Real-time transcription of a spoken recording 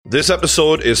This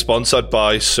episode is sponsored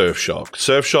by Surfshark.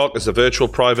 Surfshark is a virtual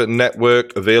private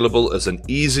network available as an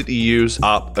easy-to-use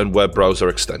app and web browser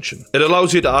extension. It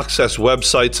allows you to access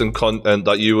websites and content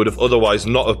that you would have otherwise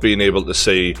not have been able to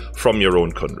see from your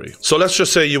own country. So let's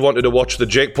just say you wanted to watch the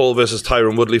Jake Paul versus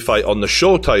Tyron Woodley fight on the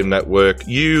Showtime network.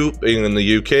 You, being in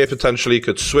the UK, potentially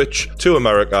could switch to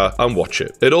America and watch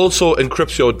it. It also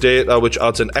encrypts your data, which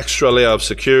adds an extra layer of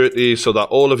security so that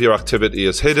all of your activity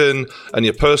is hidden and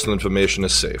your personal information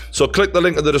is safe. So click the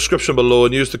link in the description below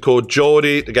and use the code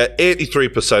Geordie to get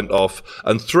 83% off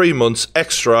and 3 months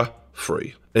extra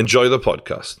free. Enjoy the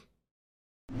podcast.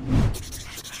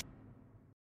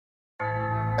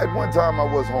 At one time I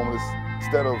was homeless.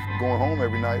 Instead of going home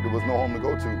every night, there was no home to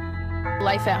go to.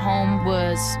 Life at home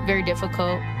was very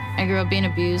difficult. I grew up being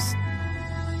abused.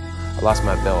 I lost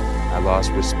my belt. I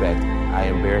lost respect. I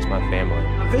embarrassed my family.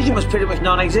 My vision was pretty much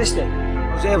non-existent.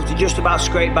 I was able to just about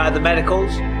scrape by the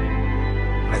medicals.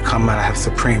 When I come out, I have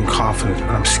supreme confidence, but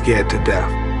I'm scared to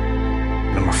death.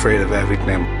 I'm afraid of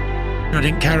everything. I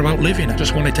didn't care about living, I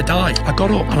just wanted to die. I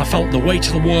got up and I felt the weight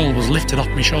of the world was lifted off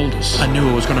my shoulders. I knew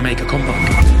I was going to make a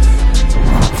comeback.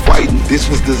 Fighting, this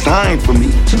was designed for me.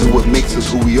 This is what makes us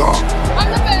who we are.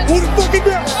 I'm the best! Who the fuck is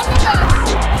that?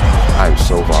 I'm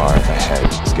so far ahead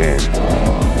of this game.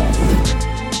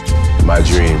 My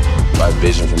dream, my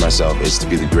vision for myself is to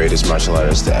be the greatest martial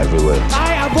artist to ever live.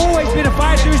 I have always been a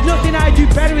fighter. There is nothing I do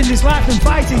better in this life than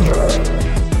fighting.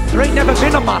 There ain't never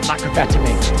been a man that could better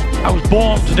me. I was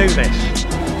born to do this.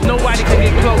 Nobody can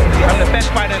get close. I'm the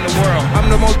best fighter in the world. I'm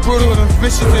the most brutal and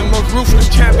vicious and most ruthless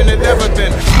champion there's ever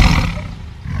been.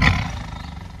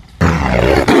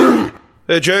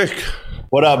 Hey Jake.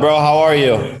 What up, bro? How are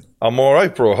you? I'm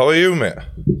alright, bro. How are you, mate?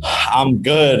 I'm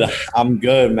good,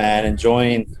 man.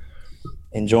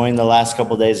 Enjoying the last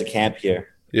couple of days of camp here.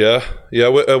 Yeah.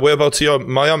 Whereabouts are you?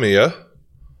 Miami, yeah?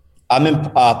 I'm in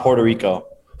Puerto Rico.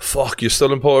 Fuck, you're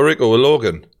still in Puerto Rico with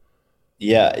Logan?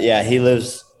 Yeah, he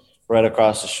lives right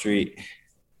across the street.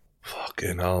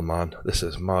 Fucking hell, man. This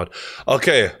is mad.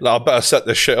 Okay, I better set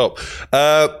this shit up.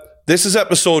 This is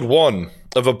episode 1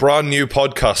 of a brand new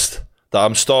podcast that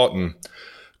I'm starting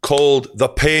called The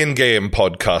Pain Game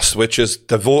Podcast, which is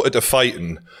devoted to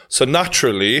fighting. So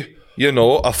naturally, you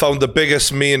know, I found the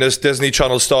biggest, meanest Disney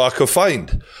Channel star I could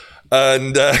find.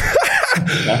 And I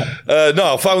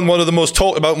found one of the most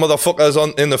talked about motherfuckers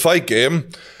in the fight game.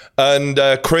 And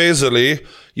crazily,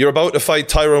 you're about to fight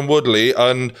Tyron Woodley.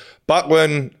 And back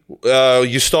when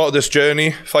you started this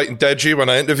journey, fighting Deji, when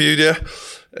I interviewed you,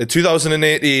 in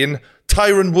 2018,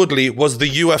 Tyron Woodley was the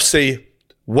UFC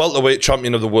welterweight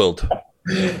champion of the world.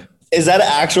 Is that an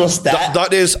actual stat?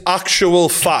 That is actual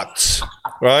facts,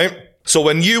 right? So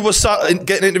when you were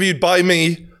getting interviewed by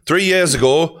me 3 years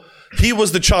ago, he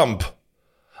was the champ.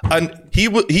 And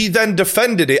he then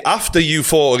defended it after you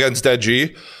fought against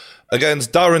Deji,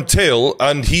 against Darren Till,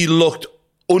 and he looked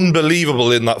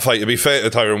unbelievable in that fight, to be fair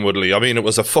to Tyron Woodley. I mean, it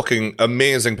was a fucking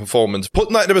amazing performance.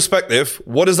 Putting that into perspective,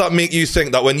 what does that make you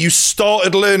think that when you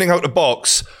started learning how to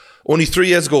box only 3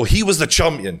 years ago, he was the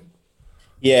champion?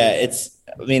 Yeah,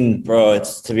 bro,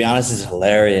 to be honest, it's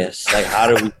hilarious. Like, how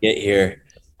did we get here?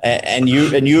 And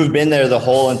you've been there the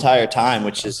whole entire time,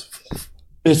 which is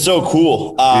it's so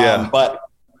cool. But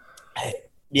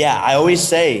yeah, I always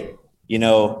say, you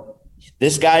know,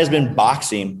 this guy has been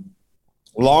boxing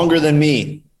longer than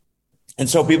me. And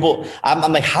so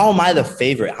I'm like, how am I the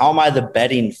favorite? How am I the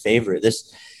betting favorite?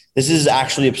 This is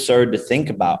actually absurd to think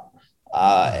about.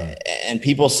 And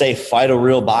people say, fight a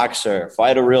real boxer,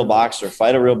 fight a real boxer,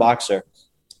 fight a real boxer.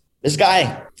 This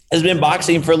guy has been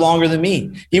boxing for longer than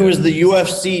me. He was the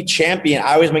UFC champion.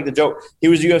 I always make the joke. He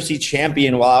was UFC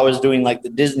champion while I was doing like the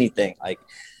Disney thing. Like,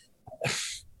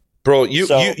 bro, you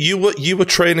were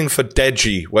training for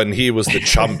Deji when he was the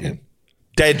champion.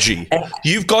 Deji.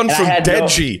 You've gone from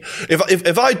Deji.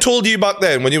 If I told you back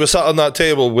then when you were sat on that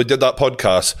table, we did that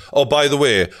podcast, oh, by the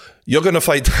way, you're going to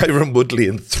fight Tyron Woodley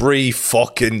in 3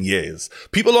 fucking years.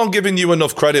 People aren't giving you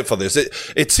enough credit for this.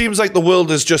 It seems like the world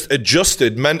has just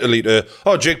adjusted mentally to,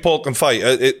 oh, Jake Paul can fight.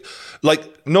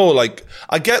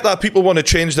 I get that people want to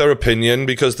change their opinion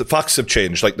because the facts have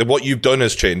changed. Like, what you've done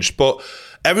has changed. But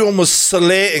everyone was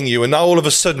slating you, and now all of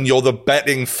a sudden you're the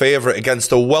betting favourite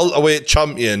against a welterweight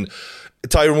champion,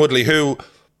 Tyron Woodley, who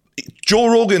Joe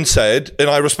Rogan said, and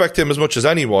I respect him as much as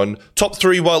anyone, top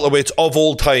 3 welterweights of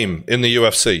all time in the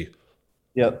UFC.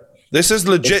 Yep. This is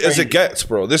legit as it gets,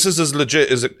 bro. This is as legit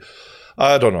as it...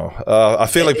 I don't know. I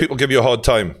feel like people give you a hard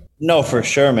time. No, for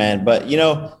sure, man. But, you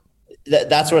know,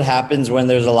 that's what happens when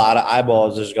there's a lot of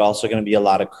eyeballs. There's also going to be a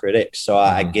lot of critics. So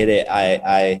I get it.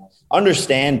 I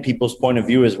understand people's point of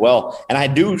view as well. And I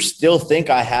do still think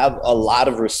I have a lot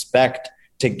of respect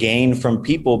to gain from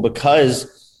people because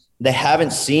they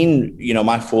haven't seen,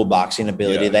 my full boxing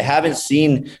ability. They haven't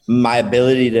seen my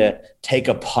ability to take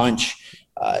a punch,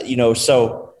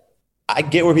 so I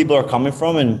get where people are coming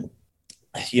from. And,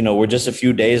 we're just a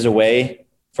few days away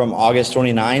from August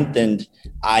 29th. And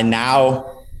I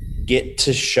now get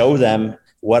to show them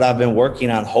what I've been working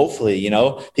on. Hopefully,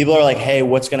 people are like, hey,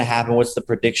 what's going to happen? What's the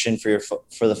prediction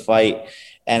for the fight?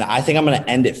 And I think I'm going to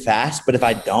end it fast. But if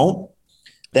I don't,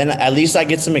 then at least I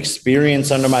get some experience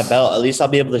under my belt. At least I'll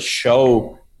be able to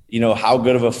show, how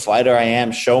good of a fighter I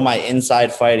am, show my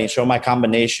inside fighting, show my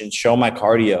combinations, show my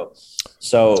cardio.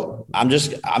 So I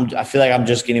feel like I'm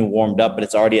just getting warmed up, but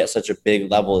it's already at such a big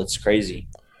level. It's crazy.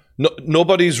 No,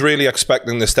 nobody's really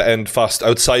expecting this to end fast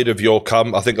outside of your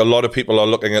camp. I think a lot of people are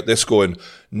looking at this going,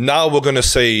 now we're going to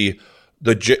see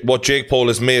what Jake Paul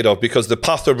is made of, because the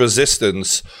path of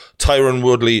resistance Tyron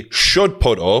Woodley should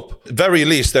put up, very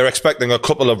least they're expecting a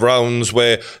couple of rounds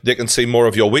where they can see more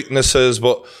of your weaknesses.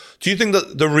 But do you think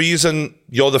that the reason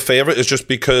you're the favorite is just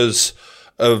because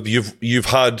of you've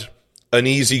had an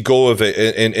easy go of it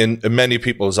in many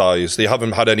people's eyes? They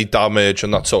haven't had any damage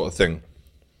and that sort of thing.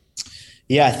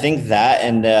 Yeah, I think that,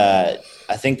 and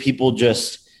I think people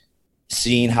just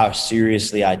seeing how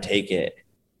seriously I take it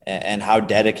and how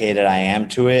dedicated I am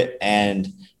to it,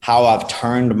 and how I've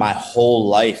turned my whole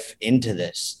life into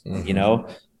this.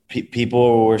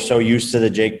 People were so used to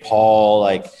the Jake Paul,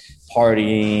 like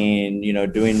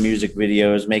partying, doing music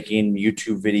videos, making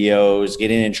YouTube videos,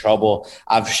 getting in trouble.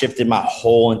 I've shifted my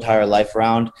whole entire life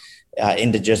around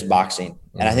into just boxing.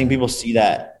 And I think people see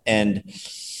that. And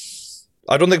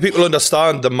I don't think people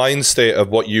understand the mind state of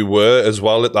what you were as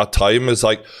well at that time. Is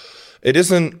like,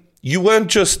 you weren't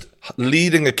just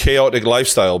leading a chaotic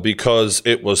lifestyle because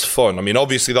it was fun. I mean,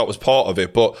 obviously that was part of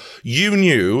it, but you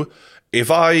knew, if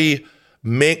I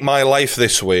make my life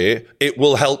this way, it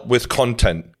will help with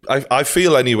content. I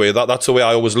feel anyway that's the way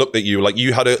I always looked at you. Like,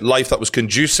 you had a life that was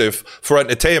conducive for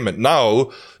entertainment.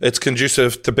 Now it's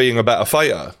conducive to being a better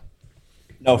fighter.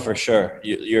 No, for sure.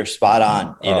 You're spot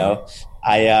on.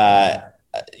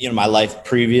 My life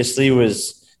previously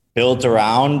was built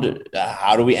around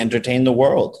how do we entertain the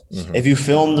world? Mm-hmm. If you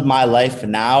filmed my life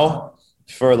now,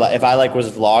 if I was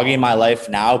vlogging my life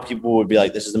now, people would be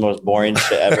like, this is the most boring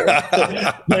shit ever.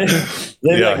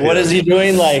 What is he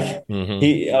doing? Like,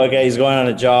 he's going on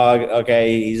a jog.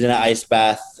 Okay, he's in an ice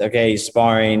bath. Okay, he's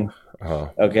sparring.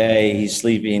 Okay, he's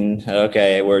sleeping.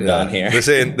 Okay, we're done here. This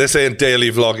ain't daily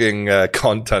vlogging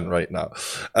content right now.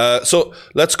 So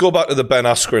let's go back to the Ben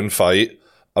Askren fight.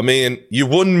 I mean, you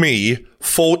won me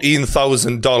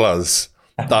 $14,000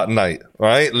 that night,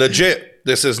 right? Legit.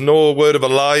 This is no word of a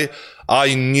lie.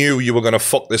 I knew you were going to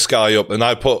fuck this guy up, and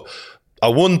I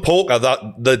won poker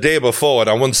the day before, and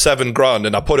I won $7,000,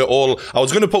 and I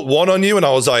was going to put one on you, and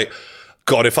I was like,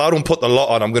 God, if I don't put the lot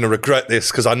on, I'm going to regret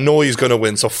this, because I know he's going to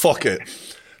win, so fuck it.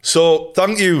 So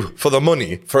thank you for the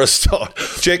money for a start.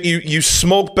 Jake, you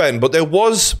smoked Ben, but there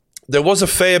was a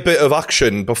fair bit of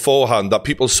action beforehand that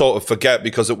people sort of forget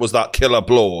because it was that killer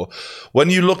blow. When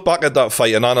you look back at that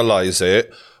fight and analyze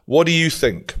it, what do you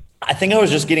think? I think I was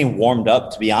just getting warmed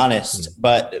up, to be honest.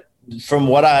 But from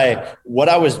what I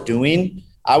was doing,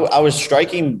 I was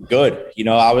striking good.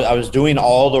 I was doing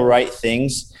all the right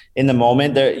things in the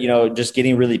moment. There, just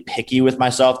getting really picky with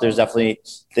myself. There's definitely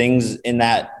things in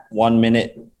that 1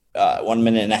 minute, 1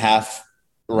 minute and a half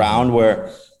round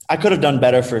where I could have done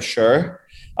better for sure.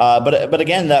 But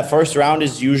again, that first round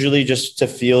is usually just to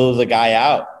feel the guy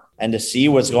out and to see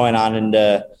what's going on and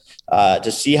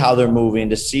to see how they're moving,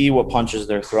 to see what punches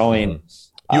they're throwing.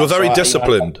 You were very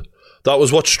disciplined. That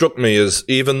was what struck me, is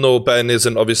even though Ben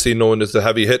isn't obviously known as the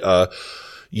heavy hitter,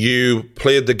 you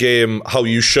played the game how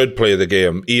you should play the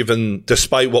game, even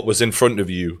despite what was in front of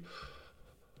you.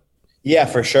 Yeah,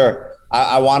 for sure.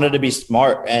 I wanted to be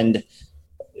smart, and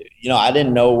I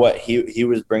didn't know what he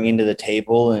was bringing to the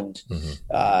table, and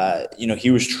he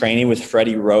was training with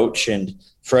Freddie Roach, and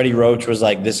Freddie Roach was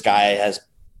like, this guy has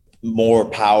more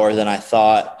power than I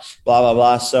thought, blah, blah,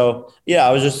 blah. So yeah,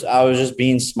 I was just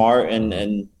being smart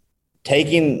and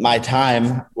taking my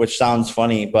time, which sounds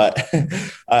funny, but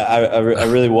I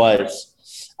really was.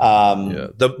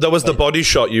 There was the body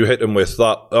shot you hit him with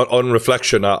that on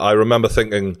reflection. I remember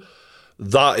thinking,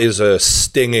 that is a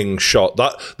stinging shot.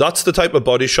 That's the type of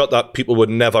body shot that people would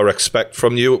never expect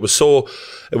from you. It was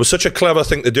such a clever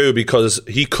thing to do, because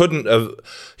he couldn't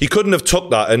have took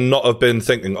that and not have been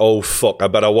thinking, oh fuck, I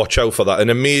better watch out for that.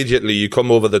 And immediately you come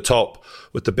over the top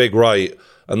with the big right,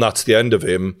 and that's the end of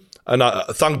him. And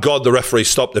thank God the referee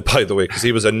stopped it, by the way, because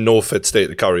he was in no fit state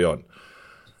to carry on.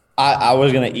 I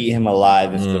was gonna eat him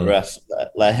alive if the ref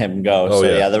let him go.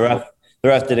 The the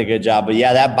ref did a good job. But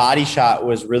yeah, that body shot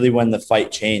was really when the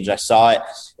fight changed. I saw it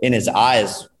in his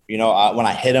eyes. When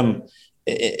I hit him,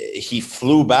 he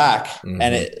flew back,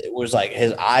 and it was like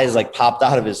his eyes like popped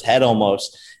out of his head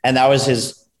almost. And that was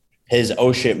his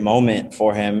oh shit moment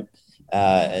for him.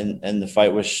 And the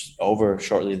fight was over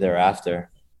shortly thereafter.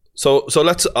 So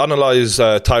let's analyze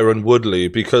Tyron Woodley,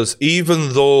 because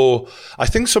even though I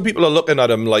think some people are looking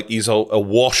at him like he's a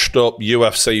washed up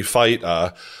UFC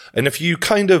fighter, and if you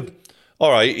kind of,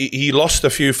 all right, he lost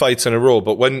a few fights in a row,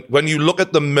 but when you look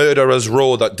at the murderer's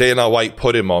row that Dana White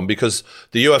put him on, because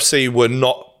the UFC were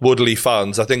not Woodley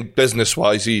fans, I think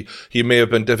business-wise he may have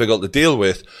been difficult to deal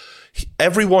with.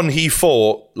 Everyone he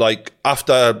fought, like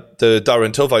after the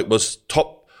Darren Till fight, was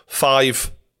top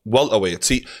 5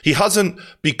 welterweights. He hasn't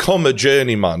become a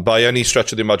journeyman by any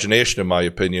stretch of the imagination, in my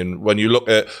opinion. When you look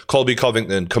at Colby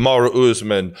Covington, Kamaru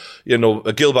Usman,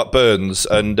 Gilbert Burns,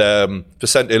 and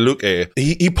Vicente Luque,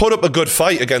 he put up a good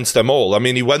fight against them all. I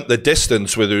mean, he went the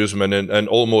distance with Usman and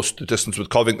almost the distance with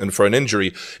Covington for an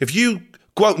injury. If you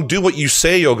go out and do what you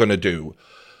say you're going to do,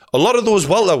 a lot of those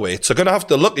welterweights are going to have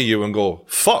to look at you and go,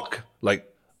 fuck, like,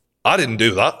 I didn't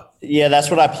do that. Yeah, that's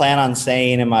what I plan on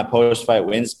saying in my post-fight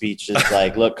win speech is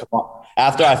like, look,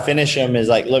 after I finish him is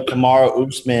like, look, Kamaru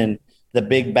Usman, the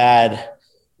big bad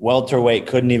welterweight,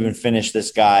 couldn't even finish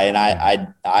this guy, and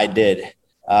I did.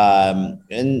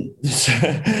 And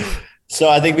so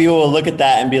I think people will look at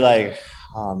that and be like,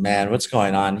 oh, man, what's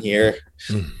going on here?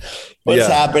 What's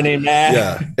happening, man?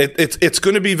 Yeah, it's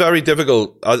going to be very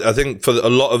difficult, I think, for a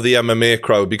lot of the MMA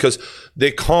crowd, because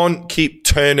they can't keep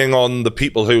turning on the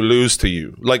people who lose to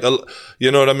you. Like,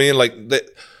 you know what I mean? Like,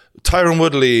 Tyron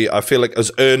Woodley, I feel like,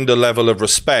 has earned a level of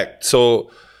respect. So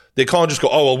they can't just go,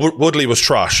 oh, well, Woodley was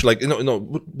trash. Like, no,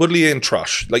 Woodley ain't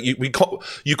trash. Like,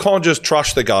 you can't just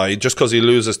trash the guy just because he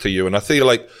loses to you. And I feel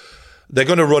like they're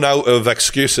going to run out of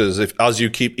excuses as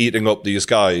you keep eating up these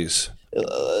guys.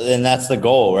 And that's the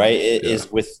goal, right? Is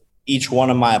with each one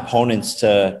of my opponents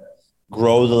to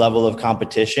grow the level of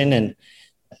competition. And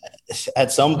at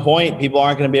some point, people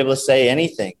aren't going to be able to say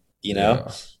anything,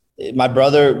 My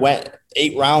brother went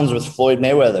 8 rounds with Floyd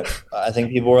Mayweather. I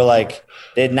think people were like,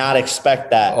 did not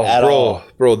expect that at all.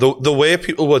 Bro, the way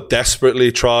people were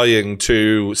desperately trying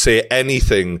to say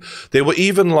anything, they were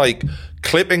even like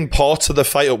clipping parts of the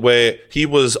fight up where he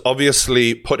was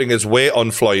obviously putting his weight on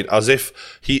Floyd as if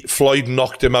Floyd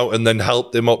knocked him out and then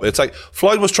helped him up. It's like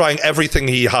Floyd was trying everything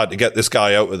he had to get this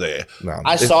guy out of there.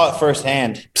 I saw it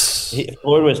firsthand.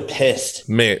 Floyd was pissed.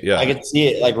 Mate, yeah. I could see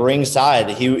it like ringside.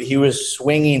 He was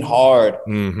swinging hard,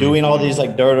 doing all these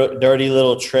like dirty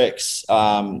little tricks.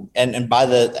 And by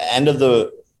the end of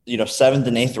the 7th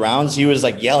and 8th rounds, he was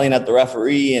like yelling at the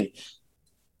referee, and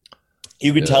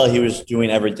you could tell he was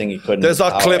doing everything he could. There's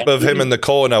that clip of him in the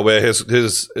corner where his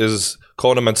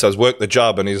cornerman says, work the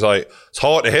jab. And he's like, it's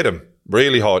hard to hit him.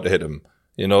 Really hard to hit him,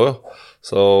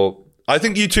 So I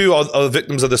think you two are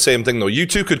victims of the same thing, though. You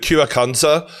two could cure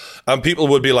cancer and people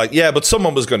would be like, yeah, but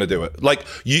someone was going to do it. Like,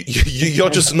 you're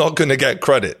just not going to get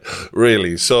credit,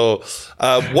 really. So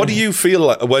what do you feel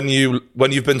like when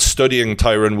you've been studying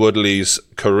Tyron Woodley's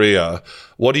career?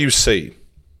 What do you see?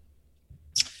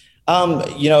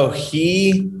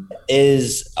 He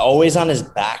is always on his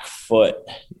back foot,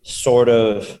 sort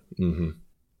of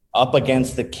up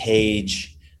against the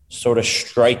cage, sort of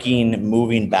striking,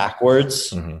 moving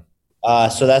backwards.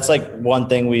 So that's like one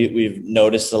thing we've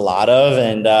noticed a lot of.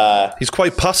 And he's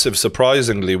quite passive,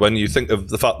 surprisingly, when you think of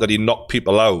the fact that he knocked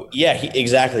people out. Yeah,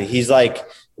 exactly. He's like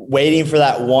waiting for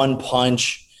that one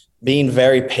punch, being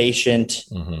very patient.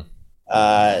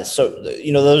 So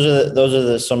those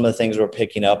are some of the things we're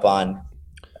picking up on.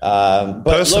 But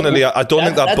personally, look, I don't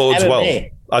think that bodes MMA. well.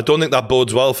 I don't think that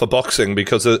bodes well for boxing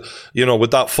because with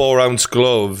that 4-ounce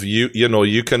glove,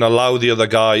 you can allow the other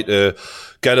guy to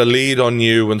get a lead on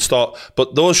you and start.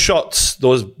 But those shots,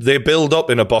 they build up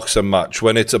in a boxing match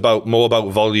when it's more about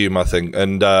volume, I think.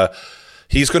 And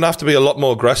he's going to have to be a lot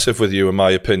more aggressive with you, in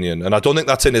my opinion. And I don't think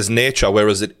that's in his nature,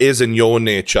 whereas it is in your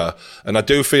nature. And I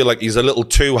do feel like he's a little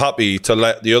too happy to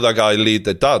let the other guy lead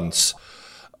the dance.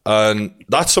 And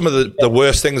that's some of the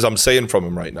worst things I'm seeing from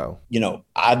him right now.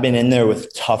 I've been in there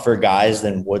with tougher guys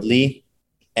than Woodley,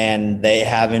 and they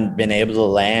haven't been able to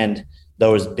land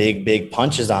those big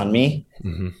punches on me.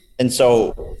 And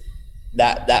so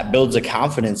that builds a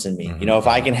confidence in me. If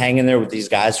I can hang in there with these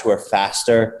guys who are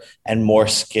faster and more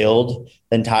skilled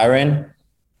than Tyron,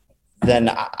 then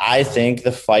I think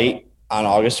the fight on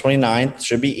August 29th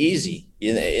should be easy.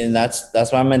 And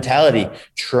that's my mentality.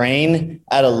 Train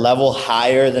at a level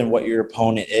higher than what your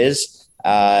opponent is,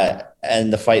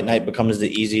 and the fight night becomes the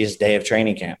easiest day of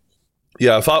training camp.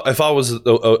 Yeah, if I was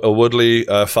a Woodley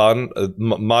fan,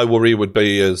 my worry would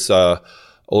be is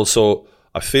also,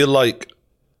 I feel like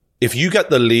if you get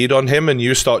the lead on him and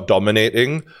you start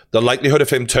dominating, the likelihood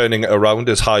of him turning it around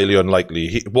is highly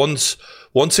unlikely. Once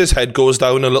his head goes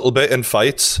down a little bit in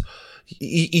fights,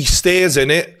 he stays in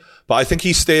it, but I think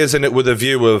he stays in it with a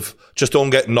view of just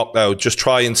don't get knocked out, just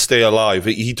try and stay alive.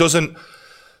 He doesn't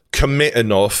commit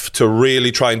enough to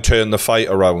really try and turn the fight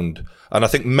around. And I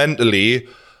think mentally,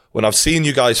 when I've seen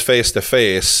you guys face to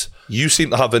face, you seem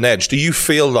to have an edge. Do you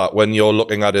feel that when you're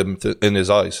looking at him in his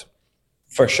eyes?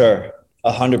 For sure,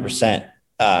 100%.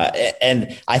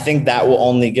 And I think that will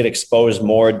only get exposed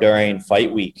more during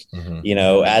fight week. You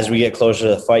know, as we get closer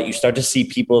to the fight, you start to see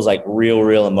people's like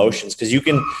real emotions, because you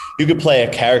can play a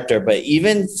character, but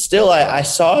even still, I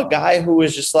saw a guy who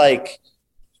was just like,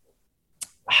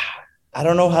 I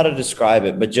don't know how to describe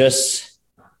it, but just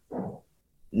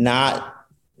not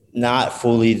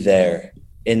fully there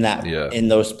in that, in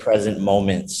those present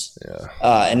moments,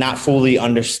 and not fully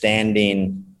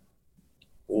understanding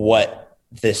what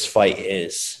this fight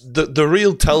is. The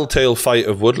real telltale fight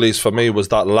of Woodley's for me was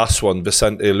that last one,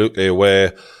 Vicente Luque,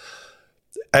 where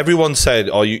everyone said,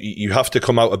 "Oh, you have to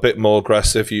come out a bit more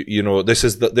aggressive. You know, this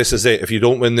is it. If you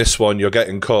don't win this one, you're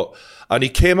getting cut." And he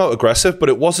came out aggressive, but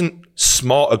it wasn't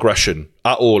smart aggression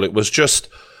at all. It was just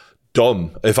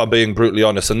dumb, if I'm being brutally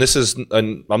honest. And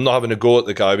I'm not having a go at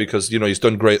the guy because, you know, he's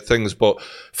done great things, but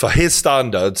for his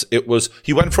standards,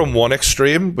 he went from one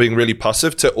extreme, being really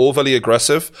passive, to overly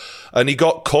aggressive, and he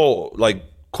got caught like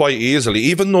quite easily,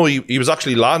 even though he was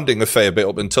actually landing a fair bit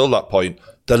up until that point.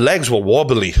 The legs were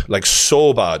wobbly, like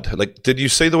so bad. Like, did you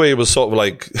see the way he was sort of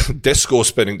like disco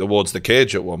spinning towards the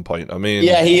cage at one point? I mean,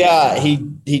 yeah,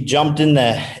 he jumped in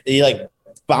he like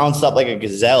bounced up like a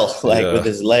gazelle, with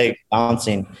his leg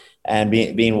bouncing and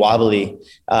being wobbly.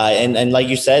 And like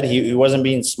you said, he wasn't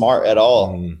being smart at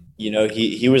all. You know,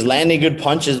 he was landing good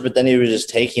punches, but then he was just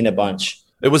taking a bunch.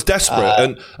 It was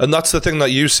desperate. And that's the thing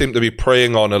that you seem to be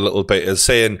preying on a little bit, is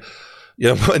saying, you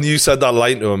know, when you said that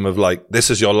line to him of like, this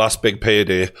is your last big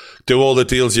payday, do all the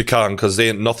deals you can because there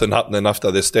ain't nothing happening after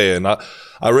this day. And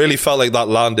I really felt like that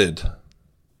landed.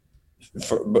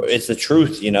 It's the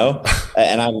truth, you know,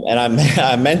 and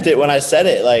I meant it when I said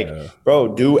it. Like, bro,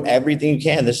 do everything you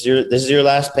can. This is your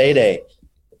last payday,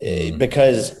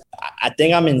 because I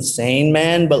think I'm insane,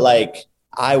 man. But like,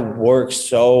 I work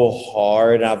so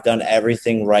hard and I've done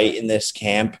everything right in this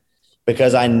camp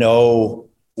because I know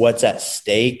what's at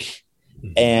stake.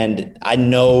 And I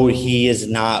know he is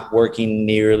not working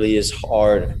nearly as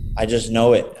hard. I just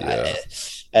know it.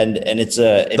 And it's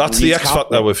that's the X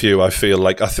factor with you. I feel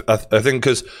like I think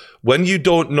because when you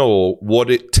don't know what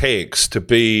it takes to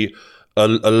be a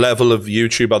level of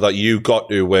YouTuber that you got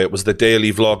to, where it was the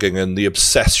daily vlogging and the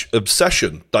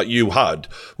obsession that you had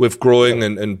with growing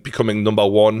and becoming number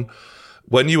one,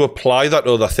 when you apply that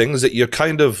to other things, that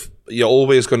you're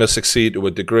always going to succeed to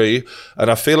a degree. And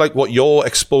I feel like what you're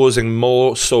exposing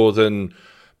more so than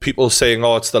people saying,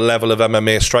 oh, it's the level of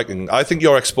MMA striking, I think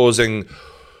you're exposing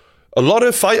a lot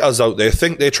of fighters out there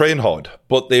think they train hard,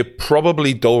 but they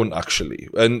probably don't actually.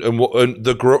 And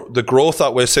the growth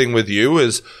that we're seeing with you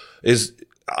is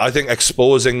I think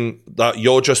exposing that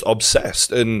you're just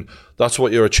obsessed, and that's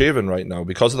what you're achieving right now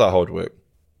because of that hard work.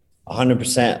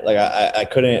 100%. Like I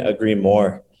couldn't agree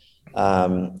more.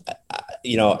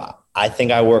 You know, I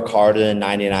think I work harder than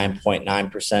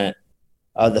 99.9%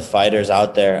 of the fighters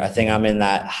out there. I think I'm in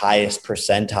that highest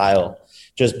percentile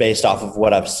just based off of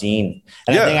what I've seen.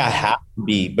 And I think I have to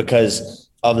be because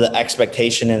of the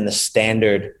expectation and the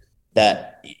standard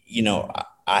that, you know,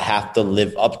 I have to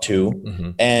live up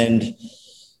to. And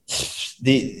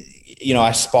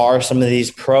I spar some of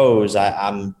these pros.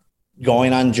 I'm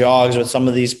going on jogs with some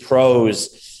of these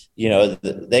pros. You know,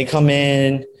 they come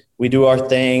in, we do our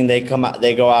thing, they come out,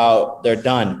 they go out, they're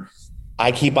done.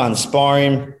 I keep on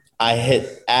sparring. I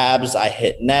hit abs, I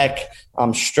hit neck,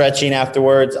 I'm stretching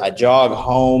afterwards, I jog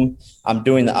home, I'm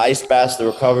doing the ice baths, the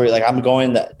recovery. Like I'm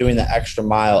doing the extra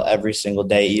mile every single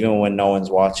day, even when no one's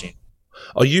watching.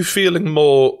 Are you feeling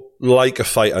more like a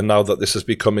fighter now that this is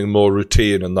becoming more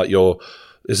routine and that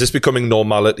is this becoming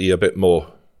normality a bit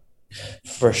more?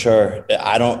 For sure.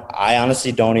 I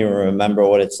honestly don't even remember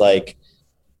what it's like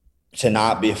to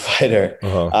not be a fighter.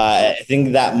 I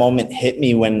think that moment hit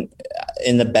me when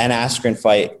in the Ben Askren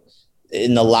fight,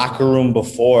 in the locker room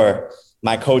before,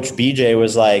 my coach BJ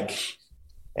was like,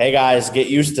 hey guys, get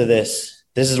used to this.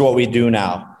 This is what we do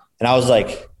now. And I was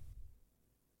like,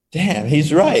 damn,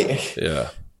 he's right. Yeah.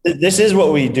 This is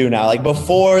what we do now. Like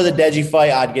before the Deji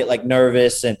fight, I'd get like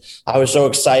nervous and I was so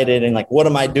excited and like, what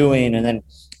am I doing? And then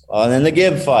And then the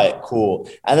Gibb fight, cool.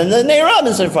 And then the Nate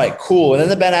Robinson fight, cool. And then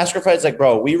the Ben Askren fight, it's like,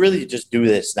 bro, we really just do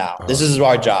this now. This is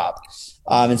our job.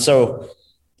 And so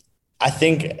I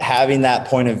think having that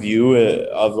point of view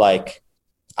of like,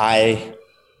 I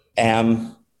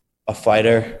am a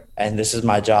fighter and this is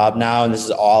my job now, and this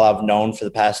is all I've known for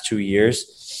the past 2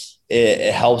 years,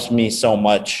 it helps me so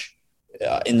much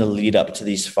in the lead up to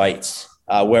these fights,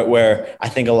 where I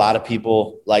think a lot of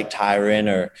people like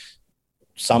Tyron or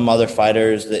some other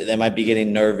fighters, they might be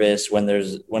getting nervous when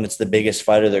it's the biggest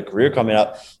fight of their career coming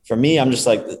up. For me, I'm just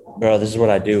like, bro, this is what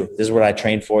I do. This is what I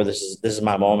train for. This is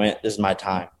my moment. This is my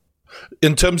time.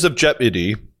 In terms of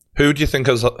jeopardy, who do you think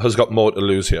has got more to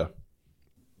lose here?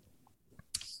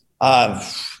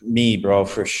 Me, bro,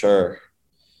 for sure.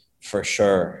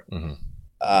 Mm-hmm.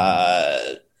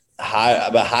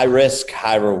 High risk,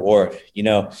 high reward. You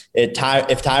know, if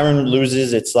Tyron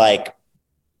loses, it's like,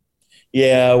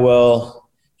 yeah, well,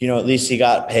 you know, at least he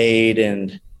got paid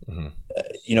and,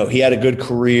 you know, he had a good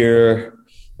career,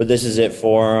 but this is it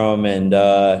for him. And,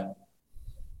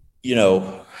 you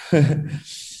know,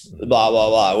 blah,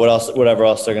 blah, blah, whatever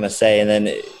else they're going to say. And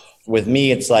then with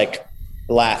me, it's like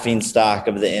laughing stock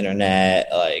of the internet.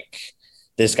 Like,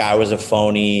 this guy was a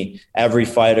phony. Every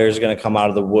fighter is going to come out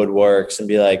of the woodworks and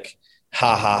be like,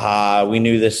 ha, ha, ha, we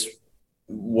knew this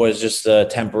was just a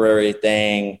temporary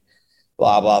thing,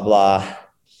 blah, blah, blah.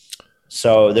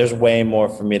 So there's way more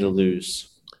for me to lose.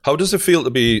 How does it feel to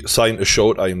be signed to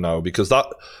Showtime now? Because that,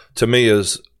 to me,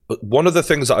 is one of the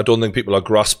things that I don't think people are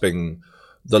grasping,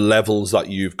 the levels that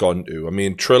you've gone to. I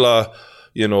mean, Triller,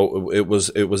 you know, it was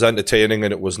entertaining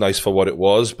and it was nice for what it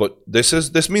was, but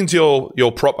this means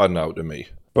you're proper now to me.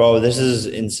 Bro, this is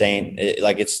insane.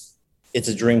 It's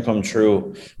a dream come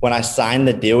true. When I signed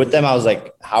the deal with them, I was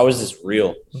like, how is this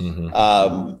real?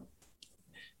 Mm-hmm.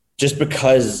 Just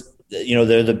because, you know,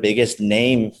 they're the biggest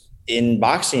name in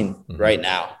boxing right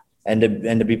now, and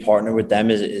to be partnered with them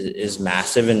is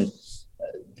massive, and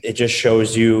it just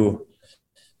shows you,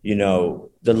 you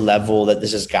know, the level that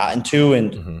this has gotten to,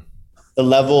 and the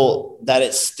level that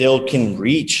it still can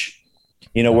reach.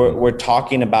 You know, we're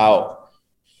talking about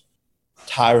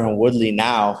Tyron Woodley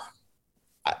now.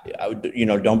 I would, you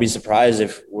know, don't be surprised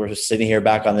if we're sitting here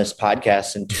back on this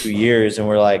podcast in 2 years and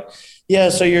we're like, yeah,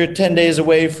 so you're 10 days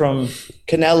away from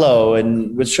Canelo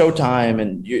and with Showtime,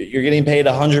 and you're getting paid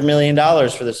 $100 million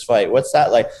for this fight. What's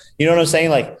that like? You know what I'm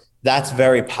saying? Like, that's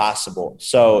very possible.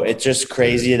 So it's just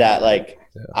crazy that, like,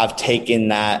 I've taken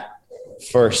that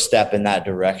first step in that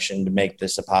direction to make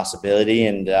this a possibility,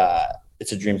 and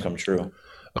it's a dream come true.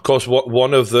 Of course,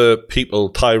 one of the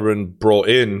people Tyron brought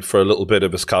in for a little bit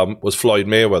of his camp was Floyd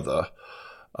Mayweather.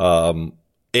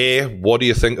 A, what do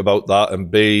you think about that? And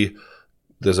B,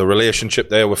 there's a relationship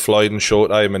there with Floyd and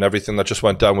Showtime and everything that just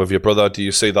went down with your brother. Do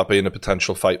you see that being a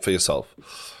potential fight for yourself?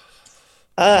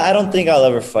 I don't think I'll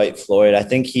ever fight Floyd. I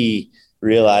think he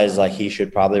realized, like, he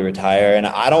should probably retire. And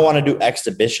I don't want to do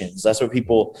exhibitions. That's what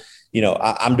people, you know,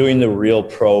 I'm doing the real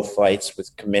pro fights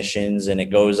with commissions, and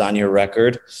it goes on your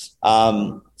record.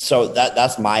 So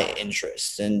that's my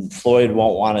interest. And Floyd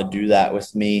won't want to do that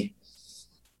with me.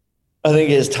 I think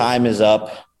his time is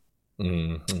up.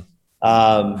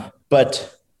 Mm-hmm.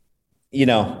 But, you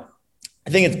know, I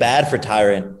think it's bad for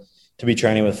Tyron to be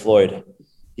training with Floyd.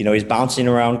 You know, he's bouncing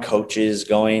around coaches,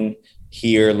 going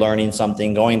here, learning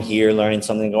something, going here, learning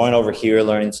something, going over here,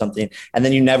 learning something. And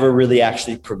then you never really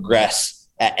actually progress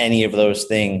at any of those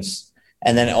things.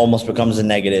 And then it almost becomes a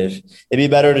negative. It'd be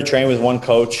better to train with one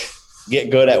coach, get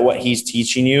good at what he's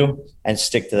teaching you, and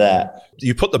stick to that.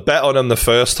 You put the bet on him the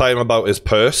first time about his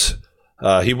purse.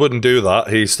 He wouldn't do that.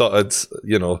 He started,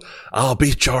 you know, I'll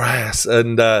beat your ass.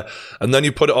 And then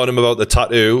you put it on him about the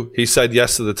tattoo. He said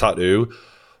yes to the tattoo.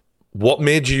 What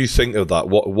made you think of that?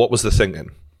 What was the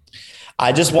thinking?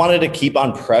 I just wanted to keep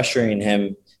on pressuring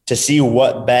him to see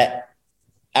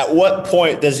at what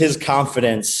point does his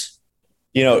confidence,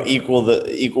 you know, equal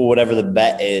whatever the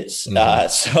bet is. Mm-hmm.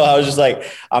 So I was just like,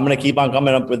 I'm going to keep on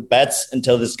coming up with bets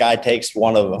until this guy takes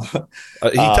one of them.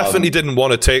 He definitely didn't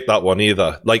want to take that one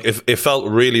either. Like, it felt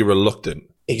really reluctant.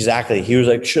 Exactly. He was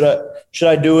like, should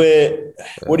I do it?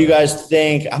 What do you guys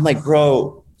think? I'm like,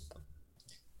 bro,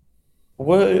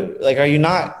 what? Like, are you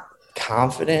not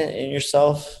confident in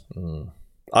yourself?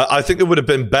 I think it would have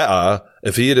been better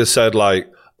if he had said,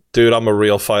 like, dude, I'm a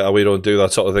real fighter, we don't do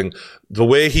that sort of thing. The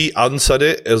way he answered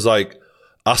it is like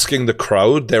asking the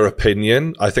crowd their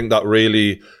opinion. I think that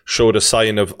really showed a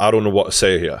sign of, I don't know what to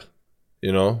say here,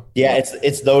 you know? Yeah,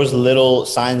 it's those little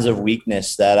signs of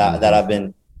weakness that I've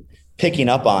been picking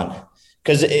up on.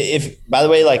 Because if, by the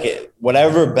way, like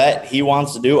whatever bet he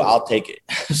wants to do, I'll take it.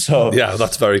 So yeah,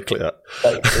 that's very clear.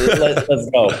 Let's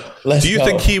go. Do you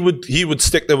think he would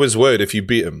stick to his word if you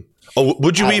beat him? Or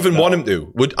would you even want him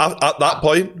to? Would at that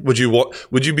point would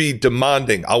you be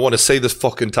demanding? I want to see this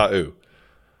fucking tattoo.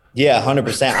 Yeah,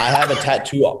 100%. I have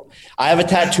a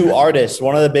tattoo artist.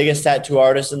 One of the biggest tattoo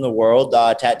artists in the world,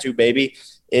 Tattoo Baby,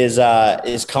 is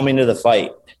coming to the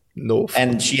fight. No,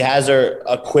 and she has her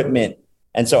equipment.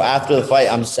 And so after the fight,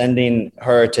 I'm sending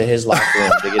her to his locker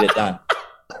room to get it done.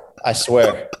 I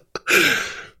swear.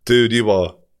 Dude,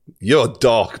 you're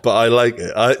dark, but I like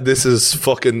it. This is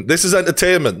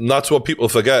entertainment. And that's what people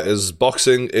forget is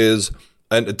boxing is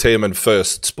entertainment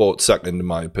first, sport second, in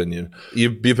my opinion.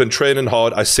 You've been training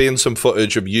hard. I've seen some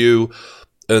footage of you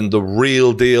and the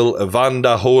real deal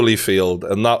Evander Holyfield.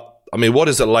 And that, I mean, what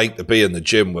is it like to be in the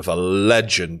gym with a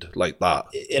legend like that?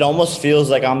 It almost feels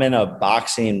like I'm in a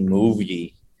boxing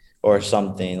movie or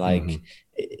something. Like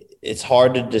it's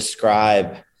hard to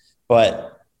describe,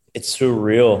 but it's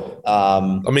surreal.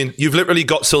 I mean, you've literally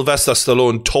got Sylvester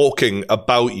Stallone talking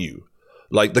about you.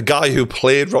 Like the guy who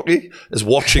played Rocky is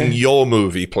watching your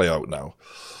movie play out now.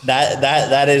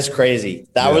 That is crazy.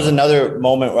 That was another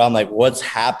moment where I'm like, what's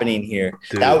happening here?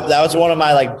 That was one of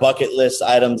my like bucket list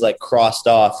items like crossed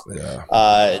off.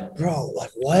 Yeah. Bro,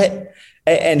 like what?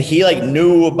 And he like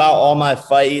knew about all my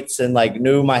fights and like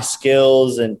knew my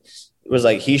skills and was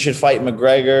like, he should fight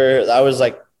McGregor. That was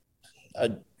like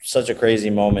such a crazy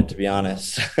moment, to be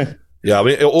honest. Yeah, I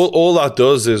mean, all that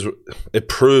does is it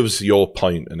proves your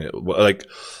point in it. Like,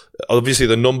 obviously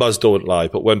the numbers don't lie,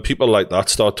 but when people like that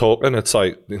start talking, it's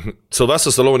like Sylvester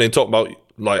Stallone ain't talking about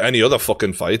like any other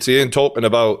fucking fights. He ain't talking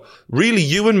about really.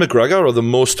 You and McGregor are the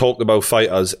most talked about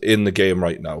fighters in the game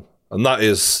right now, and that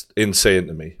is insane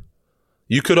to me.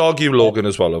 You could argue Logan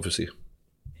as well, obviously.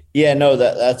 Yeah, no,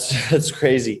 that's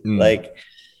crazy. Like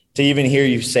to even hear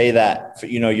you say that,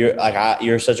 you know,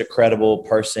 you're such a credible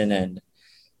person and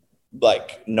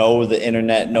like know the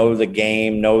internet, know the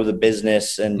game, know the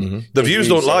business, and the views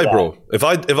don't lie, bro. If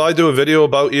I do a video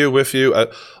about you with you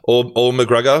or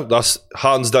McGregor, that's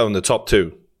hands down the top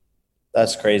two.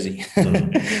 That's crazy.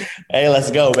 Hey,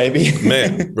 let's go, baby.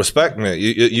 Mate, respect, mate.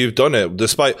 You've done it.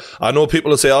 Despite, I know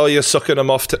people will say, "Oh, you're sucking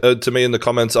them off to me in the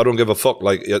comments." I don't give a fuck.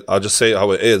 Like, I just say it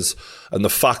how it is, and the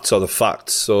facts are the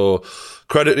facts. So,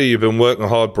 credit to you. You've been working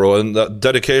hard, bro, and that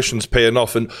dedication's paying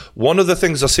off. And one of the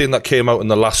things I've seen that came out in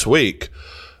the last week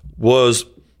was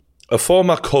a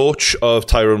former coach of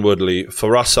Tyron Woodley,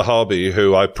 Faraz Sahabi,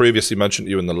 who I previously mentioned to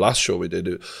you in the last show we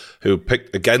did, who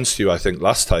picked against you, I think,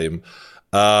 last time.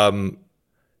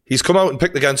 He's come out and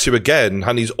picked against you again,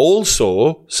 and he's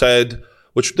also said,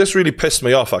 which this really pissed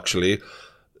me off actually,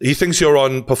 he thinks you're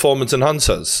on performance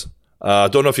enhancers. I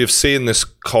don't know if you've seen this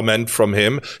comment from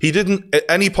him. He didn't at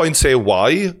any point say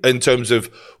why, in terms of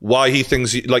why he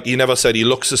thinks, like he never said he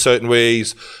looks a certain way.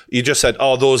 He just said,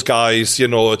 oh, those guys, you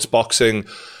know, it's boxing.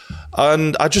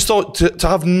 And I just thought to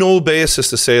have no basis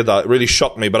to say that really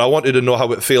shocked me, but I wanted to know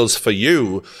how it feels for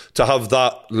you to have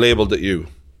that labeled at you.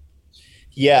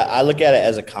 Yeah, I look at it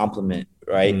as a compliment,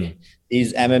 right?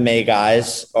 These MMA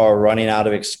guys are running out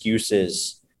of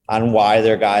excuses on why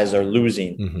their guys are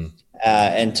losing.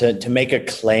 And to make a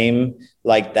claim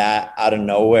like that out of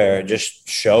nowhere just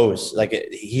shows like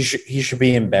he should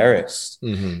be embarrassed.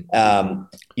 You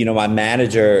know, my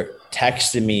manager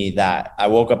texted me that I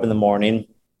woke up in the morning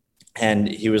and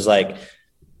he was like,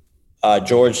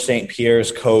 George St.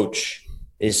 Pierre's coach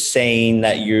is saying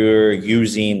that you're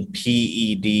using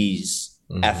PEDs.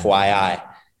 FYI.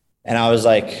 And I was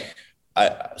like,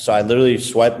 so I literally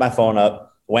swiped my phone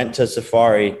up, went to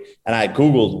Safari, and I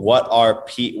Googled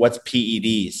what's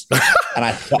PEDs. And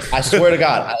I swear to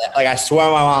God, I swear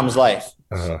on my mom's life.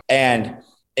 And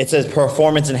it says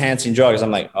performance enhancing drugs.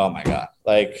 I'm like, oh my God.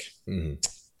 Like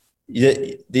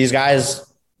these guys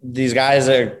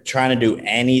are trying to do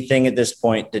anything at this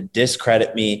point to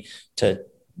discredit me, to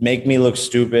make me look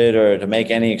stupid or to make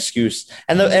any excuse.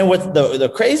 And what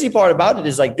the crazy part about it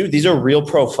is like, dude, these are real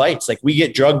pro fights. Like we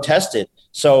get drug tested.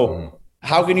 So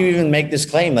how can you even make this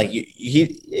claim? Like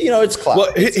you know, it's clout.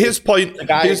 Well, his point,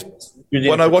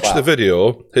 when I watched the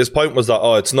video, his point was that,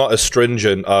 oh, it's not as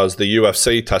stringent as the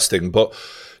UFC testing. But,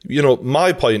 you know,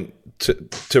 my point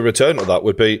to return to that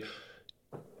would be,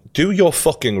 do your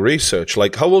fucking research.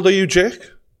 Like, how old are you, Jake?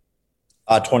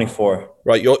 24.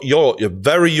 Right, you're a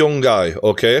very young guy,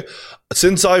 okay?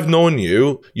 Since I've known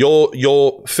you,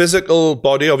 your physical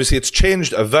body, obviously it's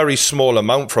changed a very small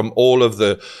amount from all of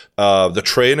the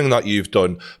training that you've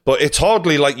done, but it's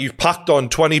hardly like you've packed on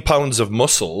 20 pounds of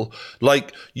muscle.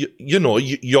 Like,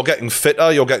 you're getting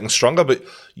fitter, you're getting stronger, but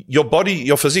your body,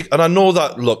 your physique, and I know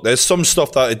that, look, there's some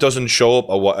stuff that it doesn't show up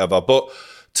or whatever, but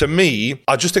to me,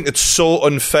 I just think it's so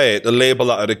unfair to label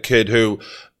that at a kid who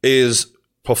is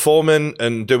performing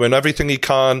and doing everything he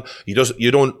can.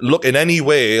 You don't look in any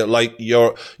way like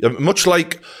you're much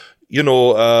like,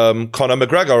 Conor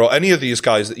McGregor or any of these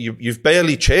guys that you've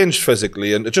barely changed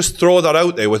physically, and to just throw that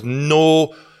out there with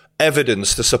no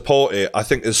evidence to support it, I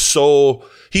think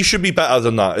he should be better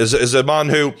than that. Is a man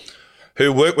who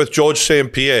worked with George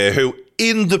St. Pierre, who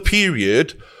in the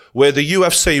period where the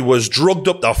UFC was drugged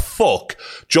up the fuck,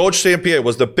 George St. Pierre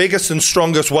was the biggest and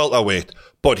strongest welterweight,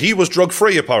 but he was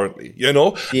drug-free apparently,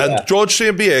 Yeah. And George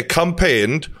St. Pierre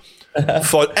campaigned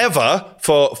forever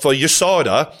for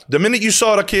USADA. The minute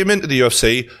USADA came into the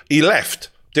UFC, he left.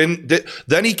 Then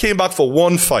he came back for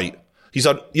one fight. He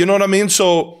said, you know what I mean?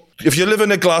 So if you live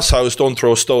in a glass house, don't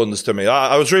throw stones to me.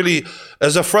 I was really,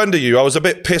 as a friend of you, I was a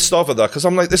bit pissed off at that, because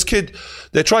I'm like, this kid,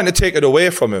 they're trying to take it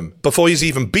away from him before he's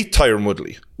even beat Tyron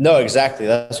Woodley. No, exactly.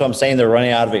 That's what I'm saying. They're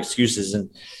running out of excuses. And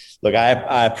look,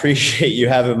 I appreciate you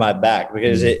having my back,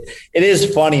 because it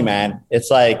is funny, man.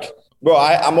 It's like, bro,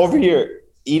 I'm over here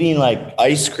eating like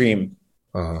ice cream.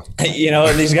 And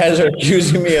these guys are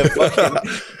accusing me of fucking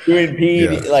doing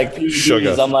PEDs.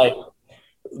 Sugar. I'm like,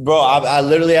 bro, I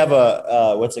literally have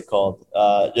a what's it called?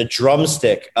 A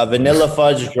drumstick, a vanilla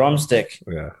fudge drumstick,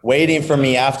 waiting for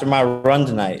me after my run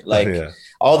tonight. Like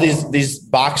all these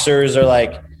boxers are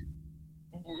like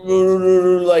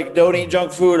don't eat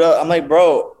junk food. I'm like,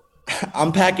 bro,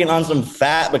 I'm packing on some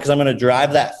fat because I'm gonna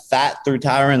drive that fat through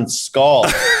Tyron's skull.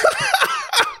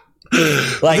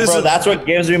 That's what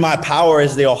gives me my power,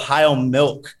 is the Ohio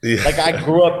milk. Like, I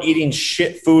grew up eating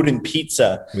shit food and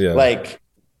pizza. Like,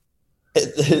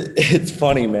 it's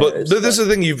funny, man. But this is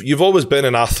the thing, you've always been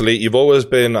an athlete, you've always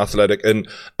been athletic, and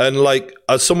like,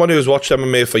 as someone who's watched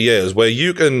MMA for years, where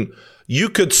you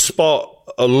could spot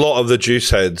a lot of the juice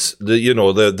heads, the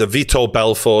Vitor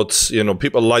Belforts,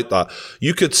 people like that.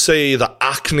 You could see the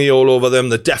acne all over them,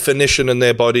 the definition in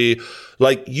their body.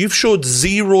 Like, you've showed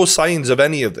zero signs of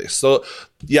any of this. So,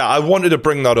 yeah, I wanted to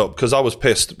bring that up because I was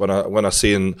pissed when I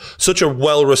seen such a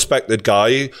well-respected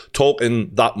guy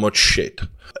talking that much shit.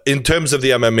 In terms of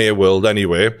the MMA world,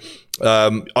 anyway,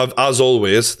 as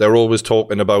always, they're always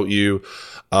talking about you,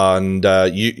 and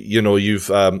you've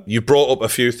brought up a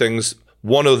few things.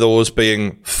 One of those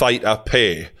being fighter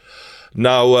pay.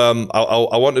 Now,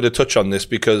 I wanted to touch on this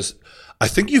because I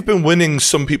think you've been winning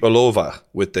some people over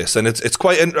with this, and it's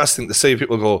quite interesting to see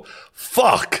people go,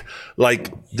 fuck,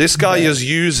 like, this guy is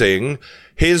using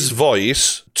his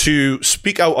voice to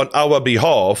speak out on our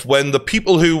behalf when the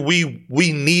people who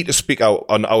we need to speak out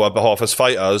on our behalf as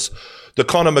fighters, the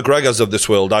Conor McGregors of this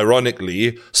world,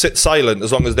 ironically, sit silent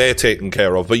as long as they're taken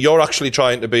care of. But you're actually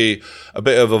trying to be a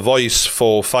bit of a voice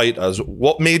for fighters.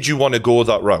 What made you want to go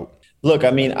that route? Look,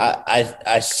 I mean,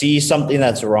 I see something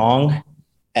that's wrong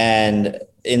and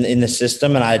in the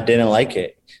system, and I didn't like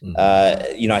it.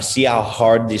 I see how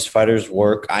hard these fighters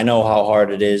work. I know how hard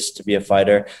it is to be a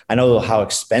fighter. I know how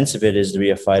expensive it is to be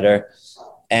a fighter.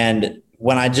 And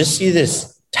when I just see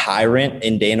this tyrant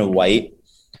in Dana White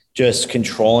just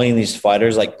controlling these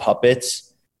fighters like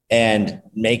puppets and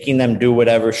making them do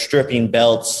whatever, stripping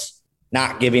belts,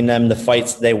 not giving them the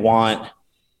fights they want,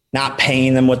 not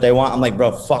paying them what they want, I'm like,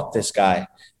 bro, fuck this guy.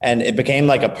 And it became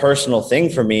like a personal thing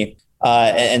for me.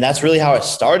 And that's really how it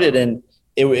started. And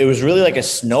it was really like a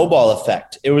snowball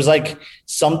effect. It was like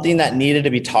something that needed to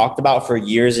be talked about for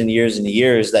years and years and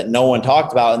years that no one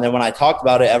talked about. And then when I talked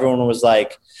about it, everyone was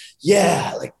like,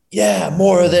 yeah,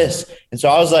 more of this. And so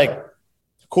I was like,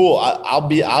 cool, I'll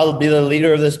be the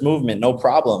leader of this movement. No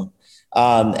problem.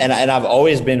 And I've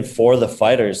always been for the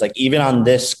fighters. Like, even on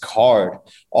this card,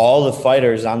 all the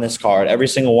fighters on this card, every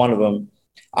single one of them,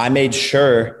 I made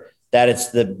sure that it's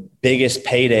the biggest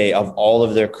payday of all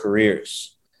of their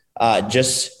careers.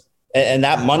 And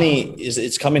that money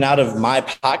it's coming out of my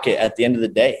pocket at the end of the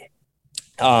day.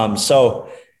 I've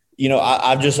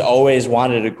just always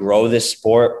wanted to grow this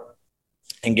sport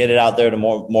and get it out there to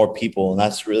more people. And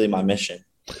that's really my mission.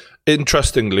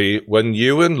 Interestingly, when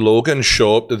you and Logan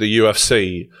show up to the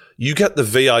UFC, you get the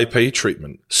VIP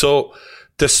treatment. So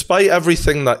despite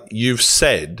everything that you've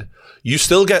said, you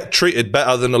still get treated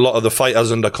better than a lot of the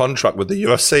fighters under contract with the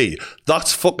UFC.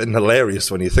 That's fucking hilarious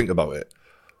when you think about it.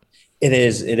 It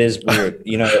is weird,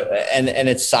 you know, and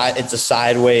it's a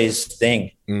sideways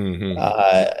thing. Mm-hmm.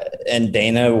 And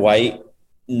Dana White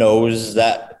knows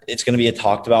that it's going to be a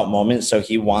talked about moment. So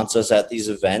he wants us at these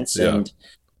events, and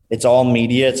it's all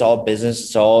media, it's all business,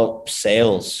 it's all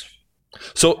sales.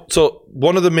 So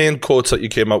one of the main quotes that you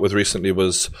came out with recently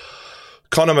was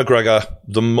Conor McGregor,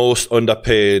 the most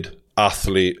underpaid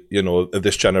athlete, you know, of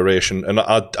this generation. And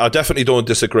I definitely don't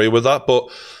disagree with that, but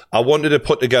I wanted to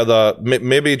put together,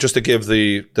 maybe just to give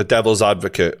the devil's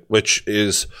advocate, which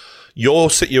is your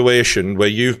situation where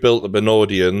you've built up an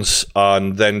audience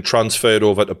and then transferred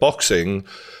over to boxing.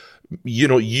 You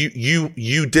know,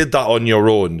 you did that on your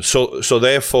own. So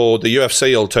therefore the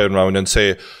UFC will turn around and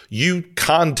say, you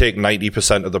can take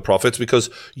 90% of the profits because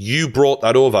you brought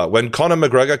that over. When Conor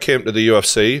McGregor came to the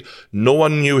UFC, no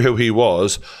one knew who he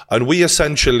was, and we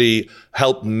essentially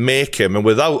helped make him, and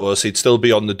without us, he'd still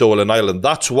be on the Dolan Island.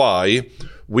 That's why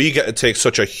we get to take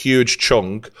such a huge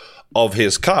chunk of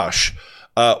his cash.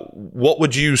 What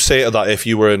would you say to that if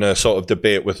you were in a sort of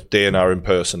debate with Dana in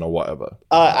person or whatever?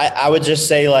 I would just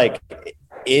say, like,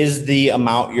 is the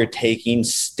amount you're taking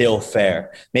still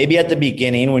fair? Maybe at the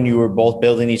beginning when you were both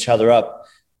building each other up,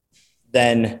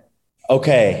 then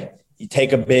okay, you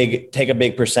take a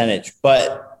big percentage.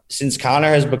 But since Conor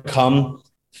has become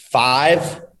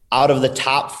 5 out of the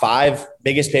top 5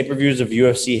 biggest pay-per-views of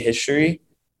UFC history,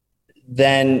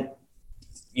 then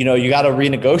you know, you got to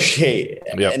renegotiate.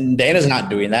 Yep. And Dana's not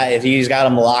doing that. If he's got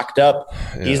him locked up,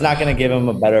 he's not going to give him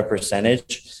a better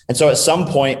percentage. And so at some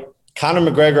point, Conor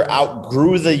McGregor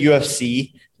outgrew the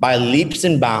UFC by leaps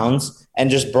and bounds and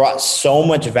just brought so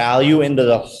much value into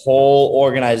the whole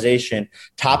organization,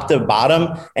 top to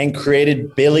bottom, and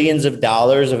created billions of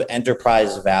dollars of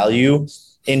enterprise value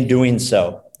in doing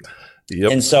so.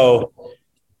 Yep. And so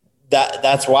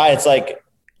that's why it's like,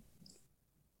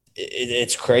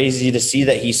 it's crazy to see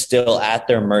that he's still at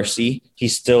their mercy.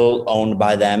 He's still owned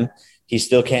by them. He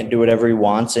still can't do whatever he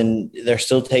wants, and they're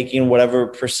still taking whatever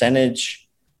percentage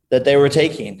that they were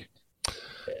taking.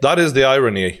 That is the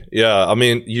irony. Yeah, I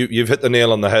mean, you've hit the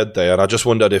nail on the head there, and I just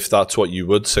wondered if that's what you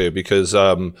would say, because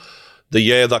the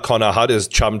year that Conor had his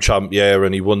champ year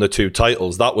and he won the 2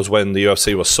 titles, that was when the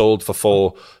UFC was sold for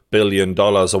 $4 billion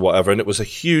or whatever, and it was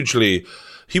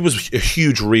he was a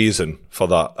huge reason for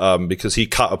that, because he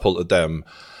catapulted them.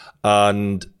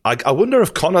 And I wonder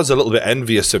if Conor's a little bit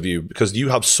envious of you because you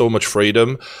have so much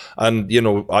freedom. And, you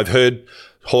know, I've heard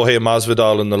Jorge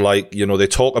Masvidal and the like, you know, they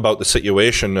talk about the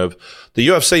situation of the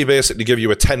UFC basically give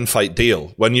you a 10-fight deal.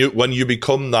 When you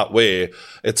become that way,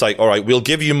 it's like, all right, we'll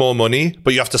give you more money,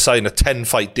 but you have to sign a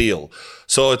 10-fight deal.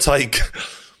 So it's like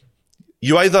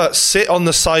you either sit on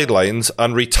the sidelines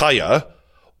and retire,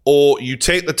 or you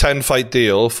take the 10-fight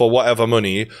deal for whatever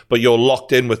money, but you're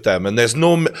locked in with them. And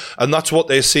and that's what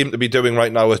they seem to be doing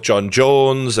right now with John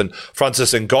Jones and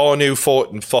Francis Ngannou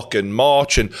fought in fucking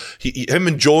March. And him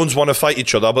and Jones want to fight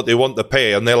each other, but they want the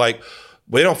pay. And they're like,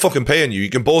 we're not fucking paying you. You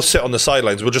can both sit on the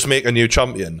sidelines. We'll just make a new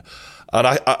champion. And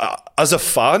I as a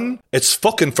fan, it's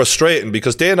fucking frustrating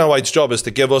because Dana White's job is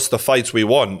to give us the fights we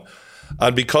want.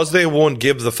 And because they won't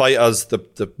give the fighters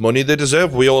the money they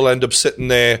deserve, we all end up sitting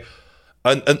there.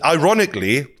 And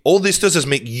ironically, all this does is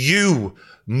make you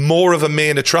more of a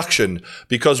main attraction,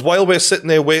 because while we're sitting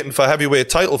there waiting for heavyweight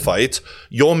title fights,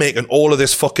 you're making all of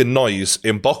this fucking noise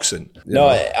in boxing. No,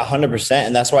 100%.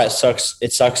 And that's why it sucks.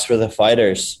 It sucks for the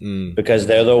fighters because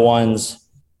they're the ones,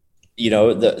 you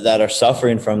know, that are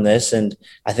suffering from this. And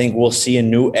I think we'll see a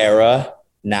new era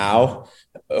now,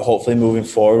 hopefully moving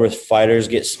forward, with fighters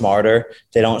get smarter.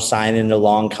 They don't sign into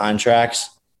long contracts,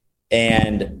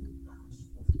 and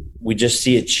we just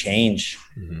see it change.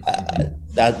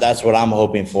 That's what I'm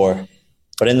hoping for.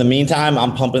 But in the meantime,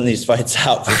 I'm pumping these fights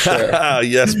out for sure.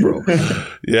 Yes, bro.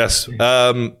 Yes.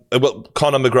 Well,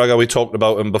 Conor McGregor, we talked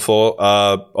about him before.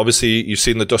 Obviously, you've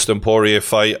seen the Dustin Poirier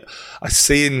fight. I've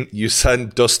seen you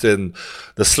send Dustin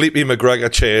the Sleepy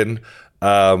McGregor chain.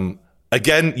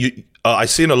 Again,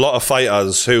 I've seen a lot of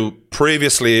fighters who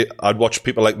previously I'd watched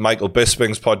people like Michael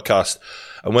Bisping's podcast.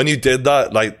 And when you did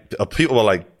that, like, people were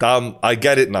like, damn, I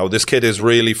get it now. This kid is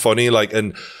really funny. Like,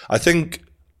 and I think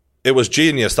it was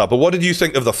genius that. But what did you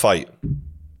think of the fight?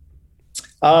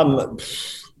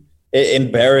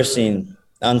 Embarrassing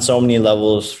on so many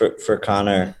levels for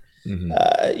Conor.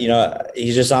 You know,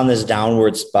 he's just on this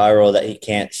downward spiral that he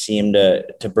can't seem to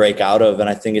break out of. And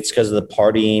I think it's because of the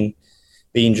partying,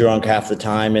 being drunk half the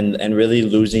time, and really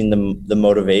losing the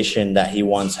motivation that he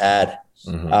once had.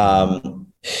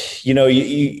 You know,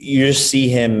 you just see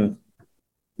him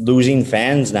losing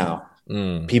fans now.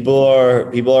 People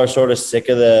are sort of sick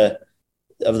of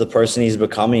the person he's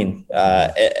becoming.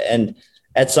 And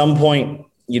at some point,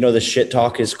 the shit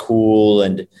talk is cool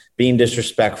and being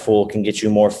disrespectful can get you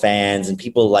more fans and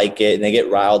people like it and they get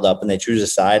riled up and they choose a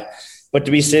side. But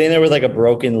to be sitting there with like a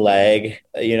broken leg,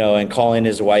 and calling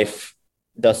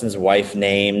Dustin's wife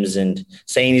names and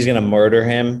saying he's going to murder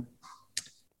him,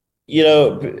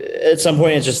 at some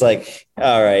point it's just like,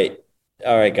 all right,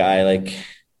 guy, like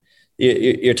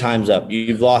your time's up.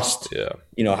 You've lost,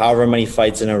 however many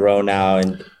fights in a row now.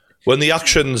 And when the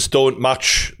actions don't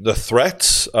match the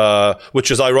threats,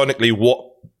 which is ironically what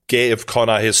gave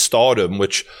Conor his stardom,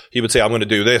 which he would say, I'm going to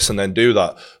do this and then do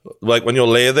that. Like when you're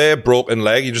lay there, broken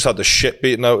leg, you just had the shit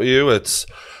beaten out of you. It's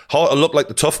hard to look like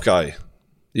the tough guy.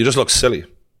 You just look silly.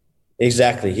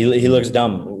 Exactly. He looks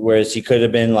dumb. Whereas he could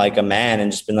have been like a man and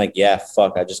just been like, yeah,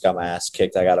 fuck, I just got my ass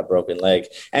kicked. I got a broken leg.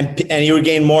 And he would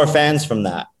gain more fans from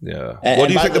that. Yeah. What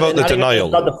do you think about the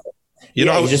denial?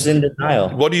 He's just in denial.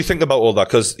 What do you think about all that?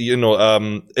 Because,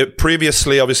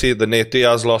 previously, obviously, the Nate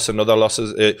Diaz loss and other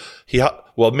losses,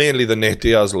 mainly the Nate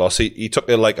Diaz loss, he took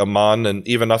it like a man, and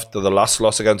even after the last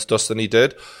loss against Dustin, he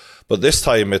did. But this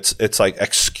time, it's like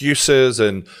excuses,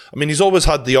 and, I mean, he's always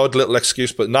had the odd little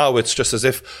excuse, but now it's just as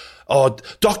if,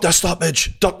 doctor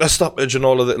stoppage, and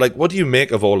all of that. Like, what do you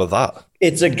make of all of that?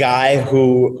 It's a guy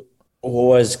who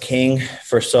was king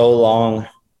for so long,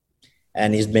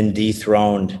 and he's been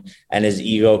dethroned and his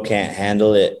ego can't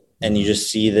handle it. And you just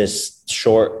see this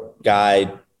short guy.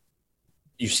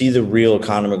 You see the real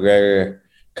Conor McGregor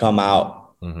come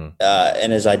out,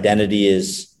 and his identity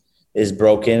is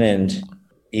broken, and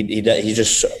he's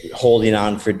just holding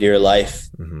on for dear life,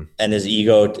 and his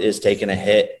ego is taking a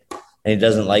hit, and he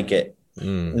doesn't like it.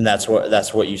 And that's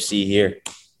what you see here.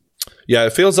 Yeah,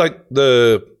 it feels like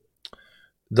the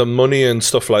money and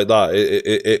stuff like that,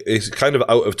 it's kind of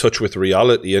out of touch with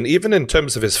reality. And even in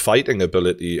terms of his fighting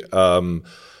ability,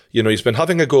 he's been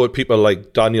having a go at people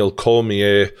like Daniel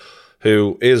Cormier,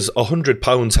 who is 100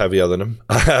 pounds heavier than him.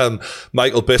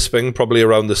 Michael Bisping, probably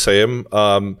around the same.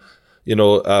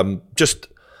 Just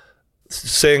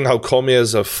saying how Cormier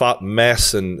is a fat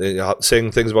mess and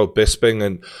saying things about Bisping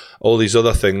and all these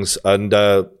other things. And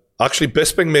actually,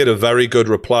 Bisping made a very good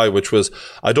reply, which was,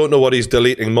 I don't know what he's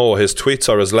deleting more, his tweets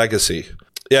or his legacy.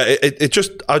 Yeah,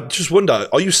 I just wonder,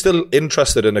 are you still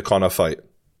interested in a Conor fight?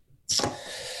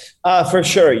 For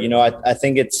sure. I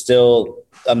think it's still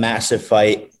a massive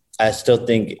fight. I still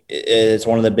think it's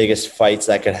one of the biggest fights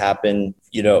that could happen,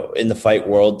 in the fight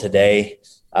world today.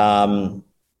 But,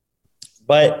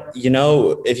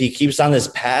 if he keeps on this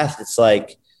path, it's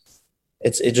like,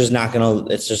 it's just not gonna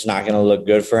look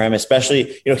good for him.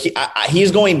 Especially,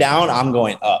 he's going down, I'm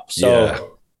going up.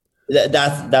 So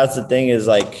that's the thing is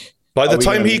like, by the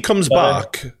time he comes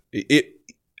back, it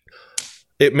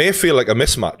may feel like a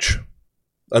mismatch,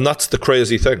 and that's the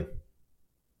crazy thing.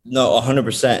 No,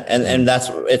 100%. And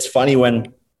it's funny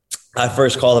when I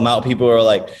first called him out, people were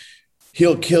like,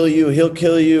 he'll kill you.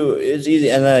 It's easy.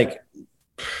 And like,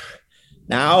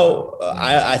 now,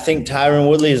 I think Tyron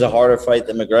Woodley is a harder fight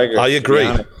than McGregor. I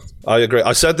agree.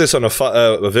 I said this on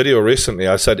a video recently.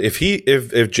 I said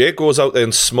if Jake goes out there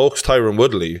and smokes Tyron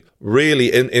Woodley,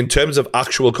 really in terms of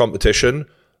actual competition,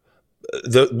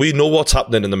 we know what's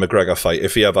happening in the McGregor fight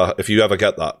if you ever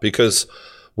get that, because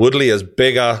Woodley is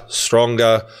bigger,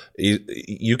 stronger.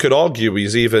 You could argue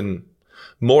he's even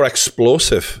more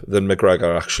explosive than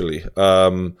McGregor actually.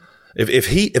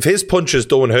 If his punches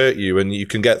don't hurt you and you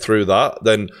can get through that,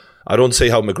 then I don't see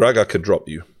how McGregor could drop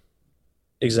you.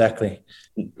 Exactly.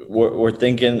 We're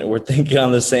thinking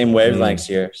on the same wavelengths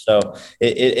here. So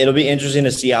it'll be interesting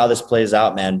to see how this plays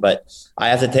out, man. But I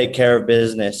have to take care of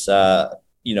business,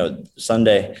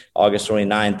 Sunday, August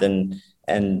 29th,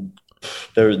 and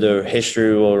the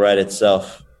history will write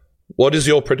itself. What is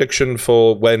your prediction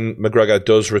for when McGregor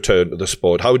does return to the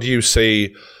sport? How do you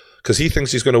see... Because he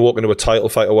thinks he's going to walk into a title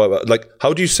fight or whatever. Like,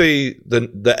 how do you see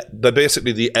the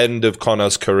basically the end of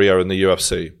Conor's career in the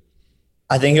UFC?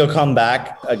 I think he'll come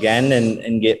back again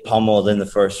and get pummeled in the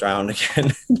first round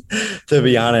again, to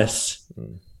be honest.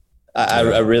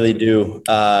 I really do.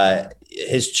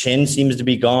 His chin seems to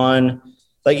be gone.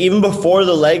 Like, even before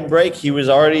the leg break, he was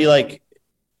already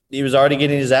getting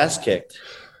his ass kicked.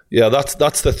 Yeah,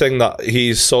 that's the thing that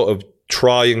he's sort of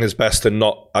trying his best to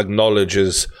not acknowledge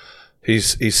is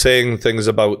he's saying things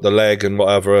about the leg and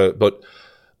whatever, but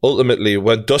ultimately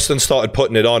when Dustin started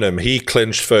putting it on him, he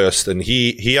clinched first and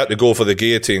he had to go for the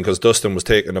guillotine because Dustin was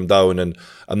taking him down, and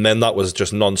then that was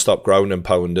just non-stop ground and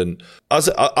pound. And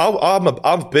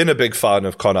I've been a big fan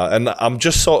of Conor, and I'm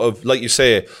just sort of, like you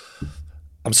say,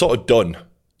 I'm sort of done.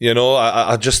 You know,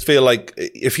 I just feel like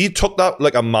if he took that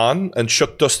like a man and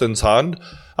shook Dustin's hand,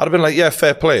 I'd have been like, yeah,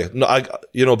 fair play. No,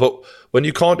 but when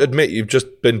you can't admit you've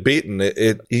just been beaten,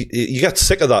 you get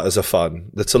sick of that as a fan.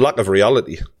 It's a lack of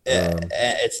reality.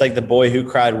 It's like the boy who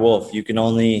cried wolf. You can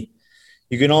only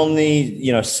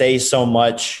say so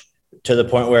much to the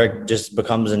point where it just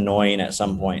becomes annoying at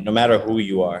some point, no matter who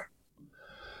you are.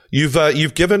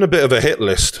 You've given a bit of a hit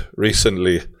list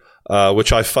recently,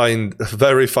 which I find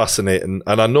very fascinating.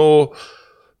 And I know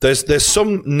there's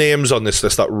some names on this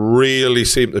list that really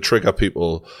seem to trigger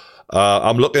people.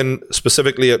 I'm looking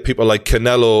specifically at people like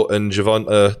Canelo and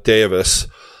Gervonta Davis.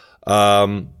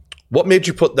 What made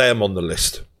you put them on the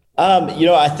list?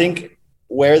 I think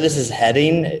where this is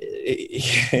heading,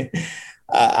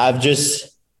 I've just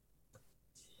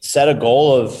set a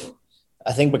goal of,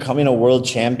 I think, becoming a world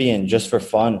champion just for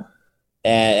fun.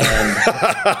 And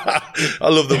I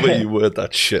love the way you word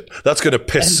that shit. That's going to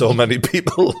piss so many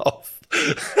people off.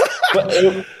 But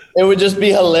it would just be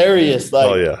hilarious.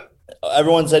 Like, oh yeah,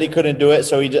 everyone said he couldn't do it,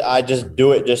 so I just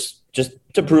do it just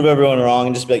to prove everyone wrong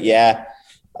and just be like, yeah,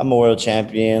 I'm a world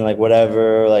champion, like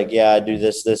whatever, like yeah, I do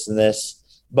this, and this.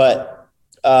 But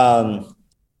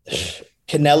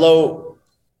Canelo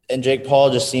and Jake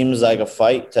Paul just seems like a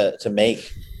fight to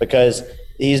make, because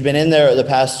he's been in there the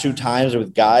past 2 times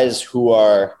with guys who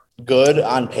are good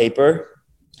on paper,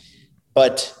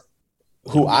 but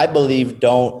who I believe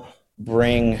don't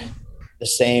bring the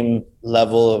same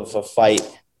level of a fight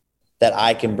that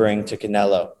I can bring to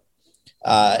Canelo.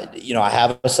 I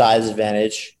have a size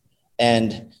advantage,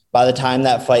 and by the time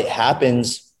that fight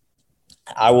happens,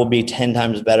 I will be 10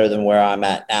 times better than where I'm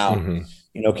at now. Mm-hmm.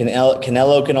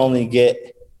 Canelo can only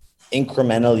get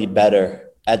incrementally better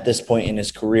at this point in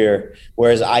his career,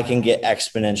 whereas I can get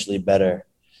exponentially better.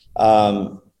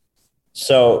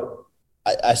 So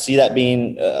I see that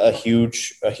being a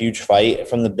huge fight.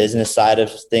 From the business side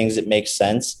of things, it makes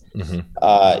sense.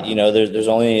 Mm-hmm. There's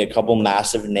only a couple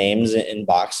massive names in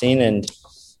boxing, and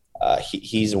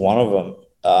he's one of them.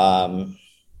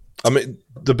 I mean,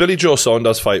 the Billy Joe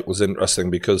Saunders fight was interesting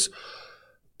because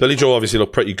Billy Joe obviously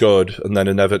looked pretty good and then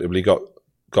inevitably got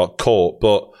caught.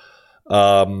 But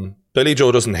Billy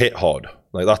Joe doesn't hit hard.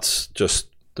 Like, that's just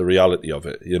the reality of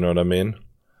it. You know what I mean?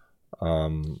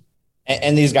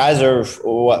 And these guys are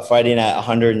fighting at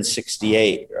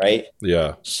 168, right?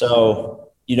 Yeah. So,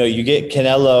 you get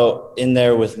Canelo in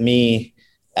there with me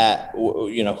at, who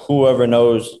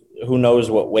knows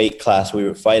what weight class we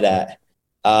would fight at.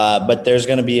 But there's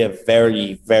going to be a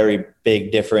very, very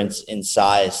big difference in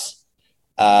size.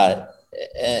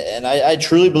 And I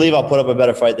truly believe I'll put up a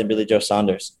better fight than Billy Joe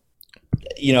Saunders.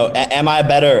 Am I a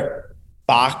better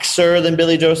boxer than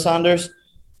Billy Joe Saunders?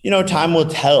 Time will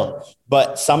tell.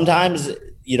 But sometimes,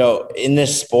 in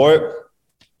this sport,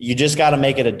 you just got to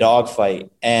make it a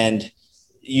dogfight. And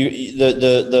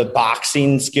the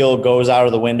boxing skill goes out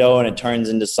of the window and it turns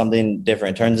into something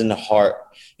different. It turns into heart.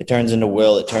 It turns into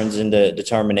will. It turns into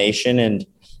determination. And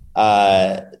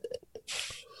that's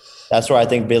where I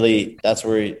think Billy, that's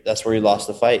where he lost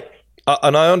the fight.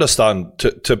 And I understand,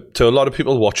 to a lot of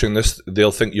people watching this,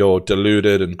 they'll think you're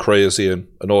deluded and crazy and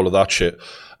all of that shit.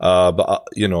 But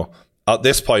at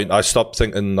this point, I stopped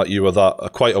thinking that you were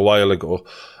that quite a while ago.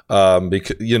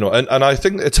 Because, and I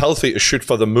think it's healthy to shoot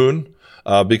for the moon.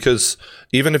 Because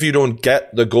even if you don't get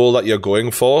the goal that you're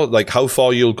going for, like how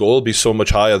far you'll go will be so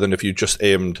much higher than if you just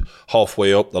aimed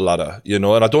halfway up the ladder,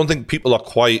 And I don't think people are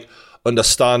quite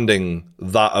understanding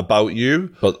that about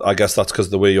you, but I guess that's because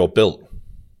of the way you're built.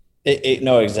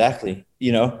 No, exactly.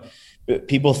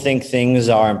 People think things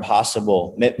are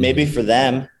impossible, maybe for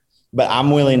them, but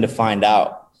I'm willing to find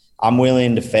out. I'm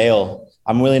willing to fail.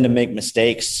 I'm willing to make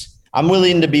mistakes. I'm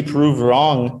willing to be proved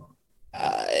wrong,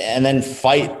 and then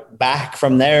fight back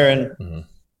from there and,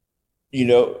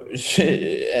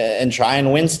 and try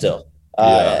and win still.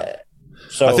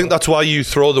 So I think that's why you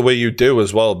throw the way you do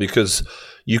as well, because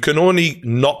you can only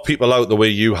knock people out the way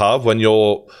you have when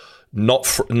you're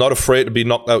not afraid to be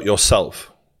knocked out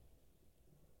yourself.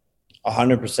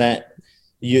 100%.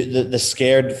 The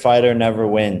scared fighter never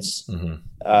wins.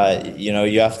 Mm-hmm.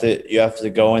 You have to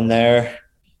go in there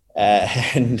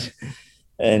and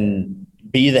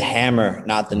be the hammer,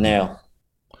 not the nail.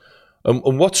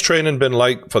 And what's training been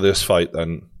like for this fight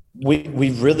then?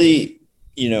 We've really,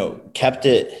 kept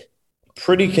it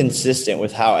pretty consistent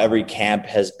with how every camp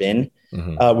has been.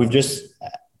 Mm-hmm. We've just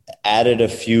added a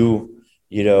few,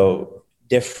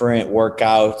 different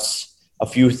workouts, a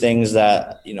few things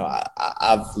that,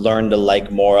 I've learned to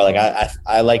like more. Like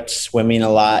I liked swimming a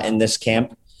lot in this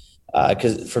camp.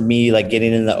 'Cause for me, like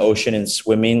getting in the ocean and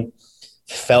swimming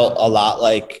felt a lot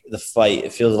like the fight.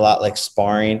 It feels a lot like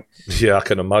sparring. Yeah, I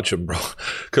can imagine, bro.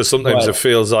 Because sometimes it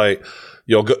feels like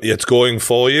it's going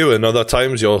for you, and other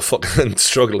times you're fucking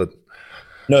struggling.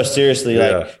 No, seriously,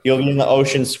 like you'll be in the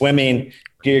ocean swimming,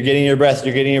 you're getting your breath,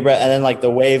 and then like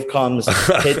the wave comes,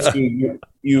 hits you,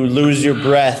 you lose your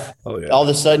breath. Oh, yeah. All of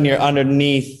a sudden you're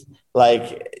underneath,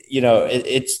 like,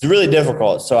 it's really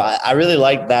difficult. So I really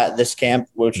like this camp,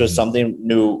 which was something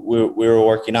new we were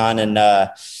working on. And,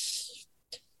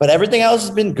 but everything else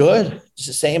has been good. It's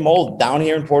the same old down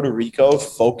here in Puerto Rico,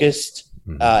 focused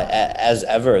as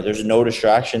ever. There's no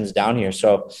distractions down here.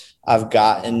 So I've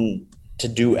gotten to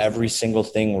do every single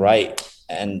thing right.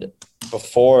 And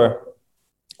before,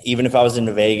 even if I was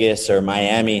in Vegas or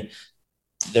Miami,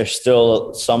 there's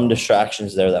still some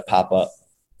distractions there that pop up.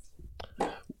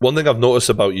 One thing I've noticed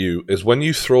about you is when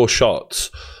you throw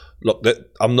shots, look,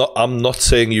 I'm not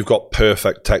saying you've got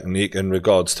perfect technique in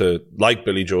regards to like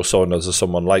Billy Joe Saunders or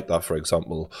someone like that, for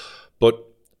example, but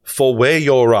for where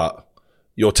you're at,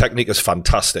 your technique is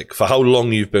fantastic. For how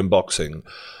long you've been boxing,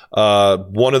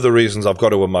 one of the reasons I've got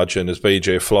to imagine is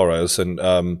BJ Flores, and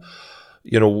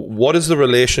what is the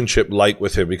relationship like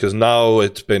with him? Because now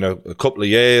it's been a couple of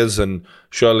years, and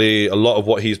surely a lot of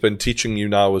what he's been teaching you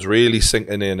now is really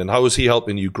sinking in. And how is he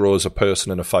helping you grow as a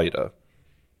person and a fighter?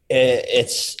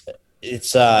 It's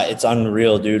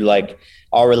unreal, dude. Like,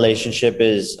 our relationship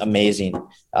is amazing,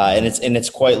 and it's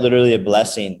quite literally a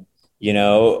blessing.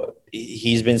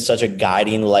 He's been such a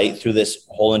guiding light through this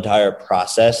whole entire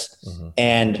process,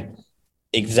 and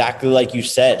exactly like you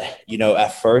said,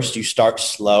 at first you start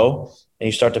slow. And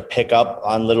you start to pick up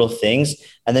on little things.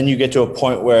 And then you get to a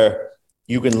point where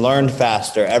you can learn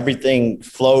faster. Everything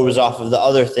flows off of the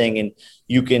other thing. And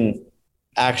you can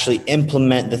actually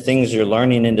implement the things you're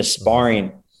learning into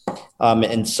sparring.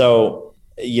 And so,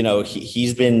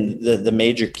 he's been the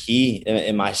major key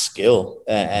in my skill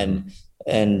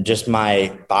and just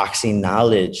my boxing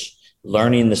knowledge,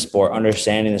 learning the sport,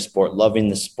 understanding the sport, loving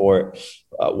the sport,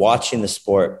 watching the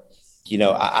sport.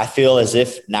 I feel as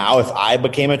if now if I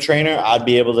became a trainer, I'd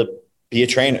be able to be a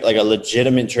trainer, like a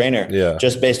legitimate trainer,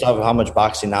 just based off of how much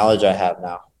boxing knowledge I have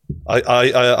now.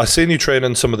 I seen you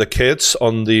training some of the kids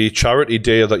on the charity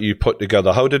day that you put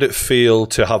together. How did it feel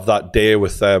to have that day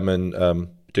with them and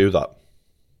do that?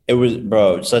 It was,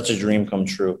 bro, such a dream come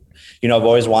true. I've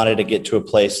always wanted to get to a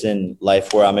place in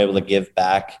life where I'm able to give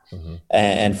back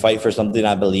and fight for something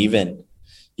I believe in.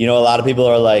 A lot of people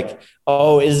are like,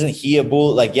 oh, isn't he a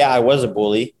bully? Like, yeah, I was a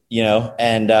bully,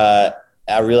 and I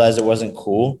realized it wasn't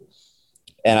cool.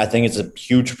 And I think it's a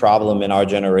huge problem in our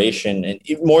generation, and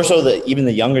more so even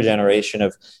the younger generation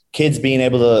of kids being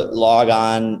able to log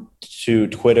on to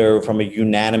Twitter from a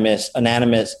anonymous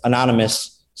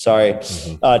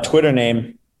Twitter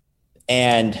name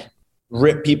and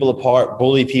rip people apart,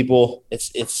 bully people.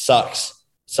 It sucks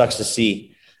to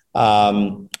see.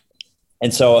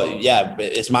 And so, yeah,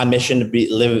 it's my mission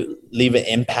to leave an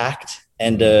impact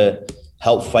and to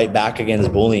help fight back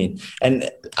against bullying. And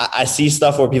I see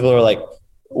stuff where people are like,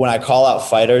 when I call out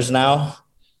fighters now,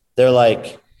 they're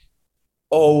like,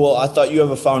 oh, well, I thought you have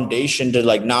a foundation to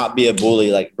like not be a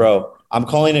bully. Like, bro, I'm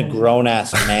calling a grown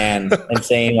ass man and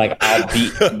saying like, I'll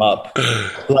beat him up.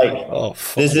 Like,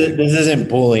 this isn't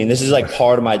bullying. This is like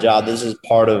part of my job. This is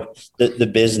part of the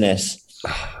business.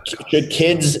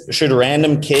 Should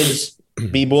random kids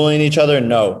be bullying each other?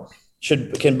 No.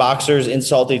 Can boxers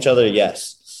insult each other?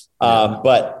 Yes.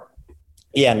 But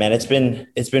yeah, man, it's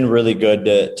been really good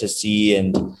to see,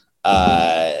 and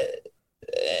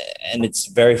it's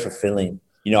very fulfilling.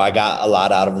 I got a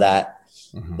lot out of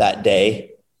that day.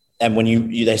 And when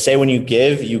they say when you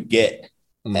give, you get,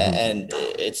 and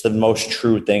it's the most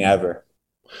true thing ever.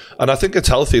 And I think it's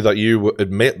healthy that you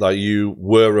admit that you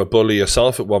were a bully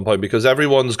yourself at one point, because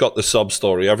everyone's got the sub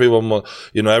story.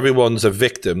 Everyone's a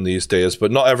victim these days,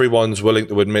 but not everyone's willing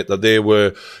to admit that they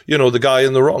were, the guy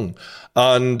in the wrong.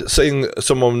 And seeing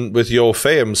someone with your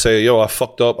fame say, I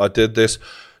fucked up, I did this,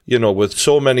 with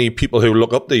so many people who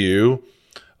look up to you,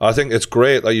 I think it's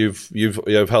great that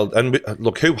you've held. And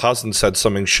look, who hasn't said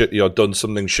something shitty or done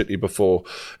something shitty before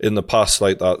in the past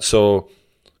like that? So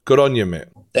good on you, mate.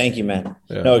 Thank you, man.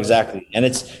 Yeah. No, exactly. And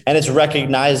it's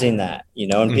recognizing that,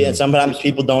 and sometimes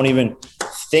people don't even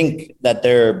think that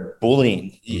they're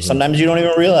bullying. Sometimes you don't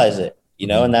even realize it,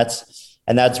 and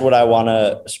that's what I want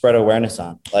to spread awareness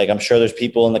on. Like, I'm sure there's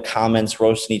people in the comments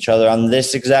roasting each other on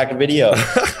this exact video.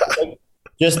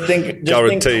 Just think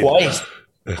twice.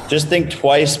 Just think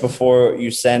twice before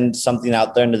you send something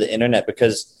out there into the internet,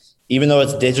 because even though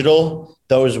it's digital,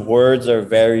 those words are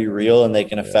very real and they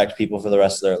can affect people for the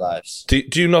rest of their lives. Do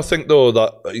you not think, though,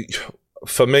 that,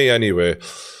 for me anyway,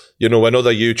 you know, when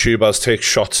other YouTubers take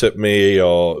shots at me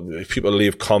or people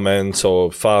leave comments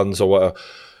or fans or whatever,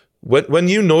 when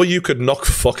you know you could knock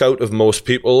fuck out of most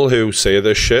people who say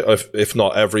this shit, if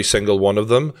not every single one of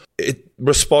them,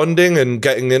 responding and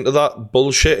getting into that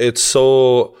bullshit, it's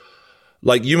so...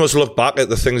 Like, you must look back at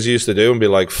the things you used to do and be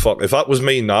like, fuck, if that was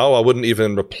me now, I wouldn't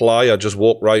even reply. I'd just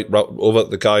walk right over at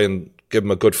the guy and give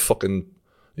him a good fucking,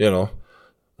 you know.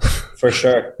 For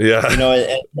sure. Yeah. You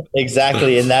know,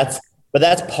 exactly. And that's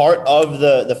part of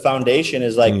the foundation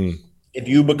is like, if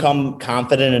you become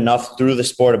confident enough through the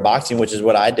sport of boxing, which is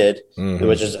what I did,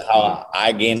 which is how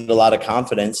I gained a lot of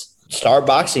confidence, start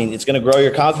boxing. It's going to grow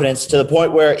your confidence to the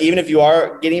point where even if you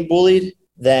are getting bullied,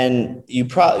 then you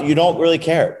don't really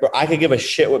care. I could give a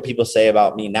shit what people say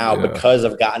about me now because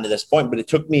I've gotten to this point, but it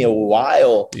took me a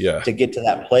while to get to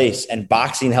that place, and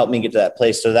boxing helped me get to that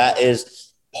place. So that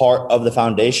is part of the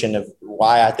foundation of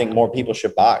why I think more people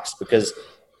should box, because,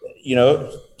 you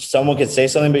know, someone could say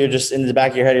something, but you're just in the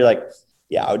back of your head, you're like,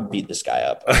 yeah, I would beat this guy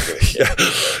up.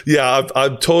 Yeah,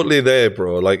 I'm totally there,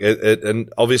 bro. Like,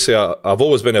 and obviously I've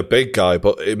always been a big guy,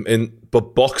 but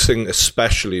but boxing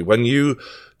especially, when you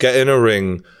get in a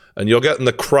ring and you're getting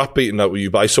the crap beaten out of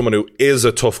you by someone who is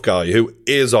a tough guy, who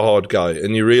is a hard guy,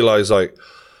 and you realize, like,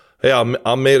 hey,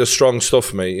 I'm made of strong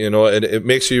stuff, mate. You know, and it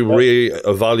makes you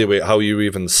reevaluate how you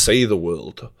even see the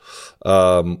world.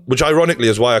 Which ironically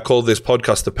is why I called this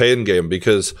podcast The Pain Game,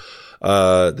 because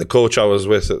the coach I was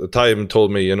with at the time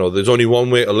told me, you know, there's only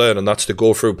one way to learn, and that's to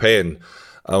go through pain.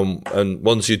 And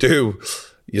once you do,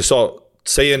 you start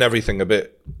seeing everything a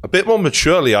bit more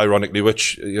maturely, ironically,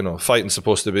 which, you know, fighting's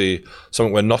supposed to be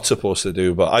something we're not supposed to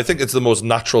do. But I think it's the most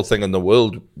natural thing in the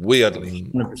world, weirdly.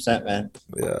 100%, man.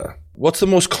 Yeah. What's the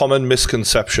most common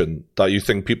misconception that you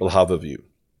think people have of you?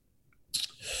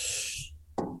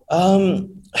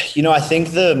 You know, I think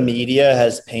the media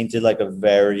has painted like a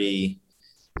very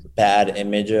bad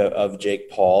image of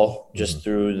Jake Paul just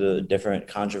through the different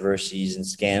controversies and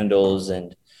scandals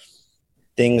and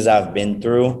things I've been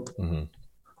through.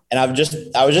 And I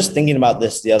was just thinking about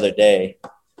this the other day,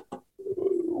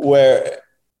 where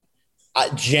I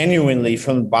genuinely,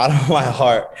 from the bottom of my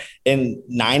heart, in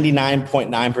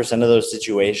 99.9% of those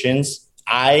situations,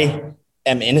 I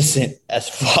am innocent as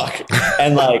fuck.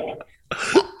 And like,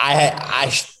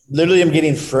 I literally am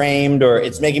getting framed, or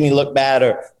it's making me look bad,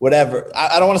 or whatever.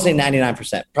 I don't want to say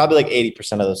 99%, probably like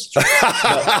 80% of those situations.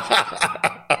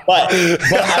 But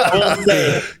I will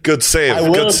say, good save. I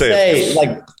will say,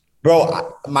 like,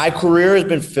 bro, my career has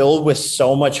been filled with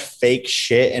so much fake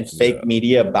shit and fake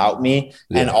media about me,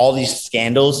 and all these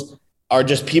scandals are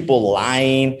just people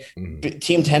lying.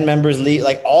 Team 10 members leave,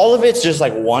 like, all of it's just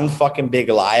like one fucking big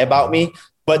lie about me.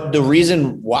 But the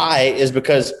reason why is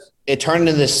because it turned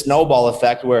into this snowball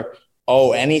effect where,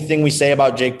 oh, anything we say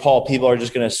about Jake Paul, people are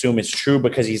just going to assume it's true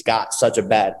because he's got such a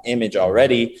bad image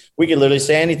already. We could literally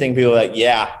say anything. People are like,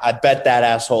 yeah, I bet that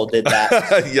asshole did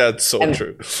that. Yeah, it's so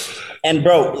true. And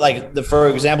bro, like, for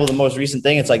example, the most recent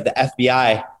thing, it's like the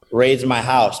FBI raids my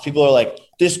house. People are like,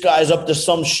 this guy's up to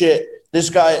some shit. This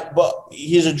guy, but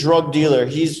he's a drug dealer.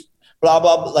 He's blah,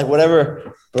 blah, blah, like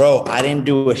whatever. Bro, I didn't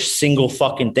do a single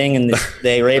fucking thing, and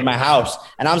they raid my house.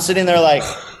 And I'm sitting there like,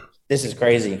 this is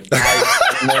crazy.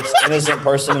 I'm the most innocent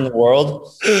person in the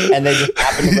world, and they just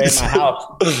happen to raid my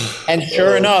house. And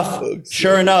sure enough,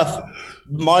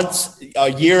 a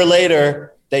year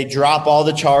later, they drop all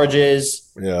the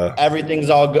charges. Yeah. Everything's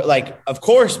all good. Like, of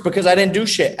course, because I didn't do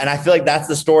shit. And I feel like that's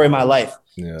the story of my life.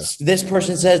 Yeah. This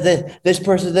person says this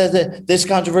person says that, this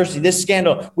controversy, this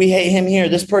scandal, we hate him here.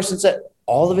 This person said,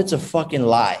 all of it's a fucking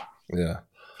lie. Yeah.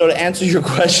 So to answer your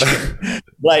question,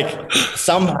 like,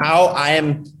 somehow I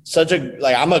am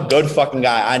I'm a good fucking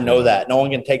guy. I know that. No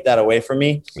one can take that away from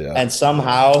me. Yeah. And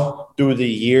somehow through the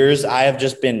years, I have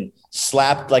just been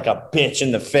slapped like a bitch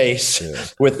in the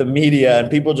face with the media, and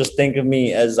people just think of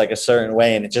me as like a certain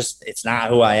way, and it's not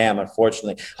who I am,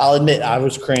 unfortunately. I'll admit I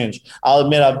was cringe. I'll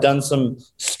admit I've done some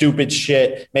stupid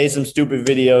shit, made some stupid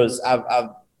videos.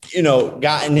 I've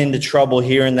gotten into trouble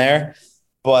here and there,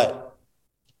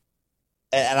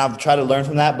 and I've tried to learn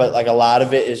from that, but like a lot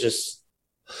of it is just.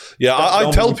 Yeah,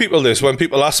 I tell people this when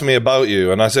people ask me about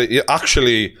you, and I say, yeah,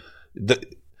 actually,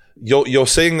 you're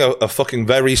seeing a fucking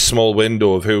very small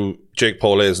window of who Jake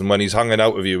Paul is, and when he's hanging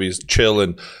out with you, he's chill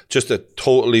and just a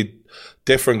totally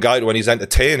different guy to when he's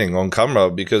entertaining on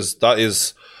camera, because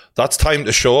that's time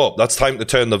to show up. That's time to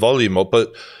turn the volume up.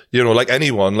 But, you know, like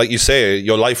anyone, like you say,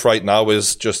 your life right now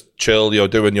is just chill. You're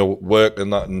doing your work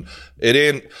and that, and it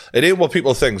ain't what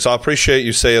people think. So I appreciate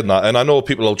you saying that. And I know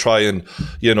people will try and,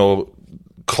 you know,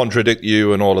 contradict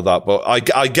you and all of that, but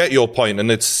I get your point.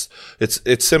 And it's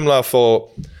similar for,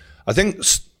 I think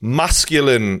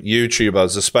masculine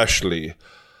YouTubers especially,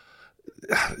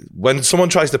 when someone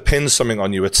tries to pin something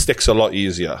on you, it sticks a lot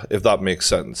easier, if that makes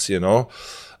sense, you know?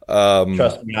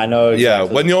 Trust me, I know exactly. Yeah,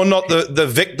 when you're not the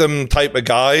victim type of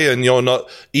guy and you're not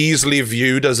easily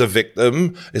viewed as a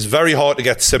victim, it's very hard to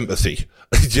get sympathy.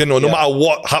 You know, no matter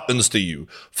what happens to you,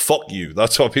 fuck you.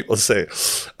 That's what people say.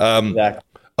 Exactly.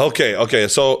 Okay.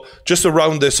 So just to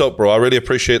round this up, bro, I really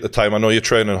appreciate the time. I know you're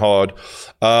training hard.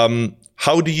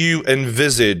 How do you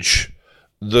envisage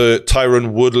the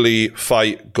Tyron Woodley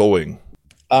fight going?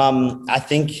 I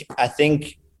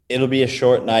think it'll be a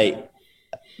short night.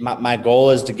 My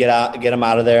goal is to get him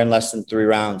out of there in less than 3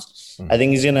 rounds. I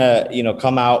think he's gonna,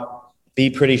 come out, be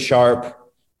pretty sharp,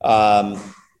 and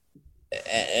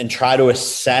try to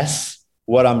assess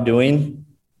what I'm doing.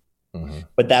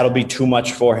 But that'll be too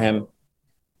much for him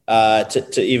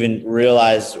to even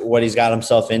realize what he's got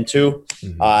himself into.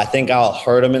 I think I'll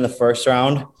hurt him in the first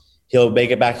round. He'll make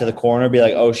it back to the corner, be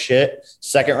like, oh shit.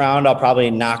 Second round, I'll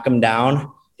probably knock him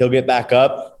down. He'll get back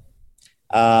up.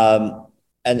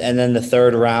 And then the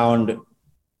third round,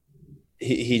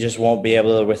 he just won't be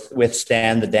able to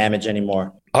withstand the damage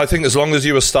anymore. I think as long as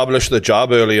you establish the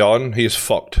jab early on, he's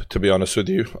fucked, to be honest with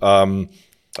you.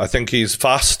 I think he's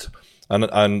fast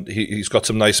and he's got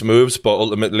some nice moves, but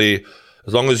ultimately,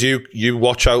 as long as you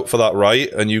watch out for that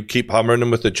right and you keep hammering him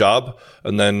with the jab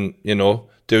and then,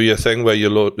 do your thing where you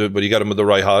get him with the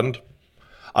right hand,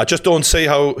 I just don't see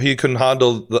how he can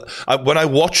handle when I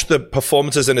watch the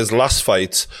performances in his last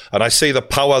fights and I see the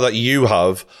power that you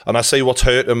have and I see what's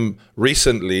hurt him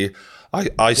recently,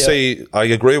 I say I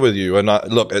agree with you. And I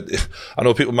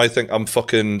know people might think I'm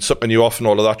fucking sucking you off and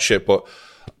all of that shit, but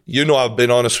I've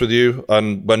been honest with you.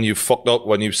 And when you fucked up,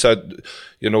 when you said,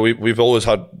 we've always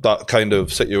had that kind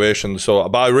of situation. So,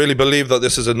 but I really believe that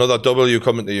this is another W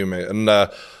coming to you, mate. And,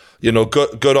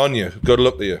 good on you. Good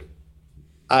luck to you.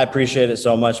 I appreciate it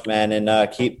so much, man,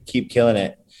 and keep killing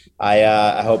it.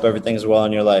 I hope everything's well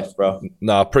in your life, bro.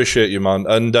 No, I appreciate you, man.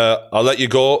 And I'll let you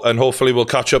go, and hopefully we'll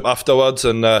catch up afterwards,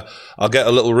 and I'll get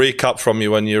a little recap from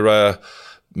you when you're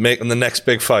making the next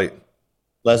big fight.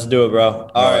 Let's do it, bro.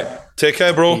 All right. Take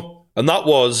care, bro. And that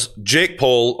was Jake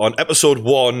Paul on episode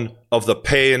 1 of the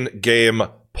Pain Game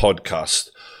podcast.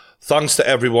 Thanks to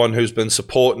everyone who's been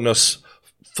supporting us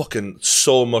fucking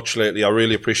so much lately. I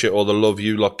really appreciate all the love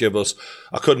you lot give us.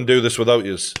 I couldn't do this without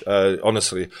you,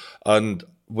 honestly. And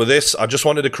with this, I just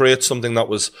wanted to create something that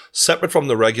was separate from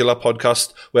the regular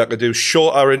podcast, where I could do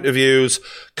shorter interviews,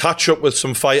 catch up with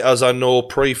some fighters I know,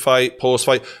 pre-fight,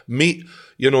 post-fight, meet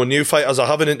new fighters I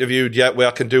haven't interviewed yet, where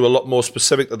I can do a lot more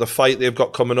specific to the fight they've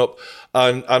got coming up.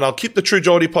 And I'll keep the True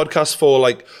Geordie podcast for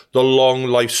like the long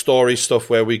life story stuff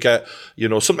where we get,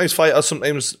 sometimes fighters,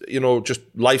 sometimes, just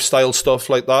lifestyle stuff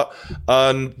like that.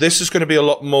 And this is going to be a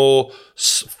lot more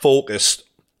focused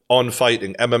on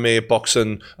fighting, MMA,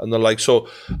 boxing, and the like. So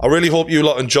I really hope you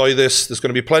lot enjoy this. There's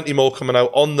going to be plenty more coming out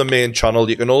on the main channel.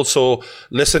 You can also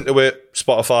listen to it,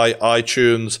 Spotify,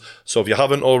 iTunes. So if you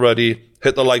haven't already,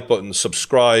 hit the like button,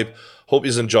 subscribe. Hope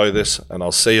you enjoy this, and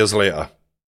I'll see you later.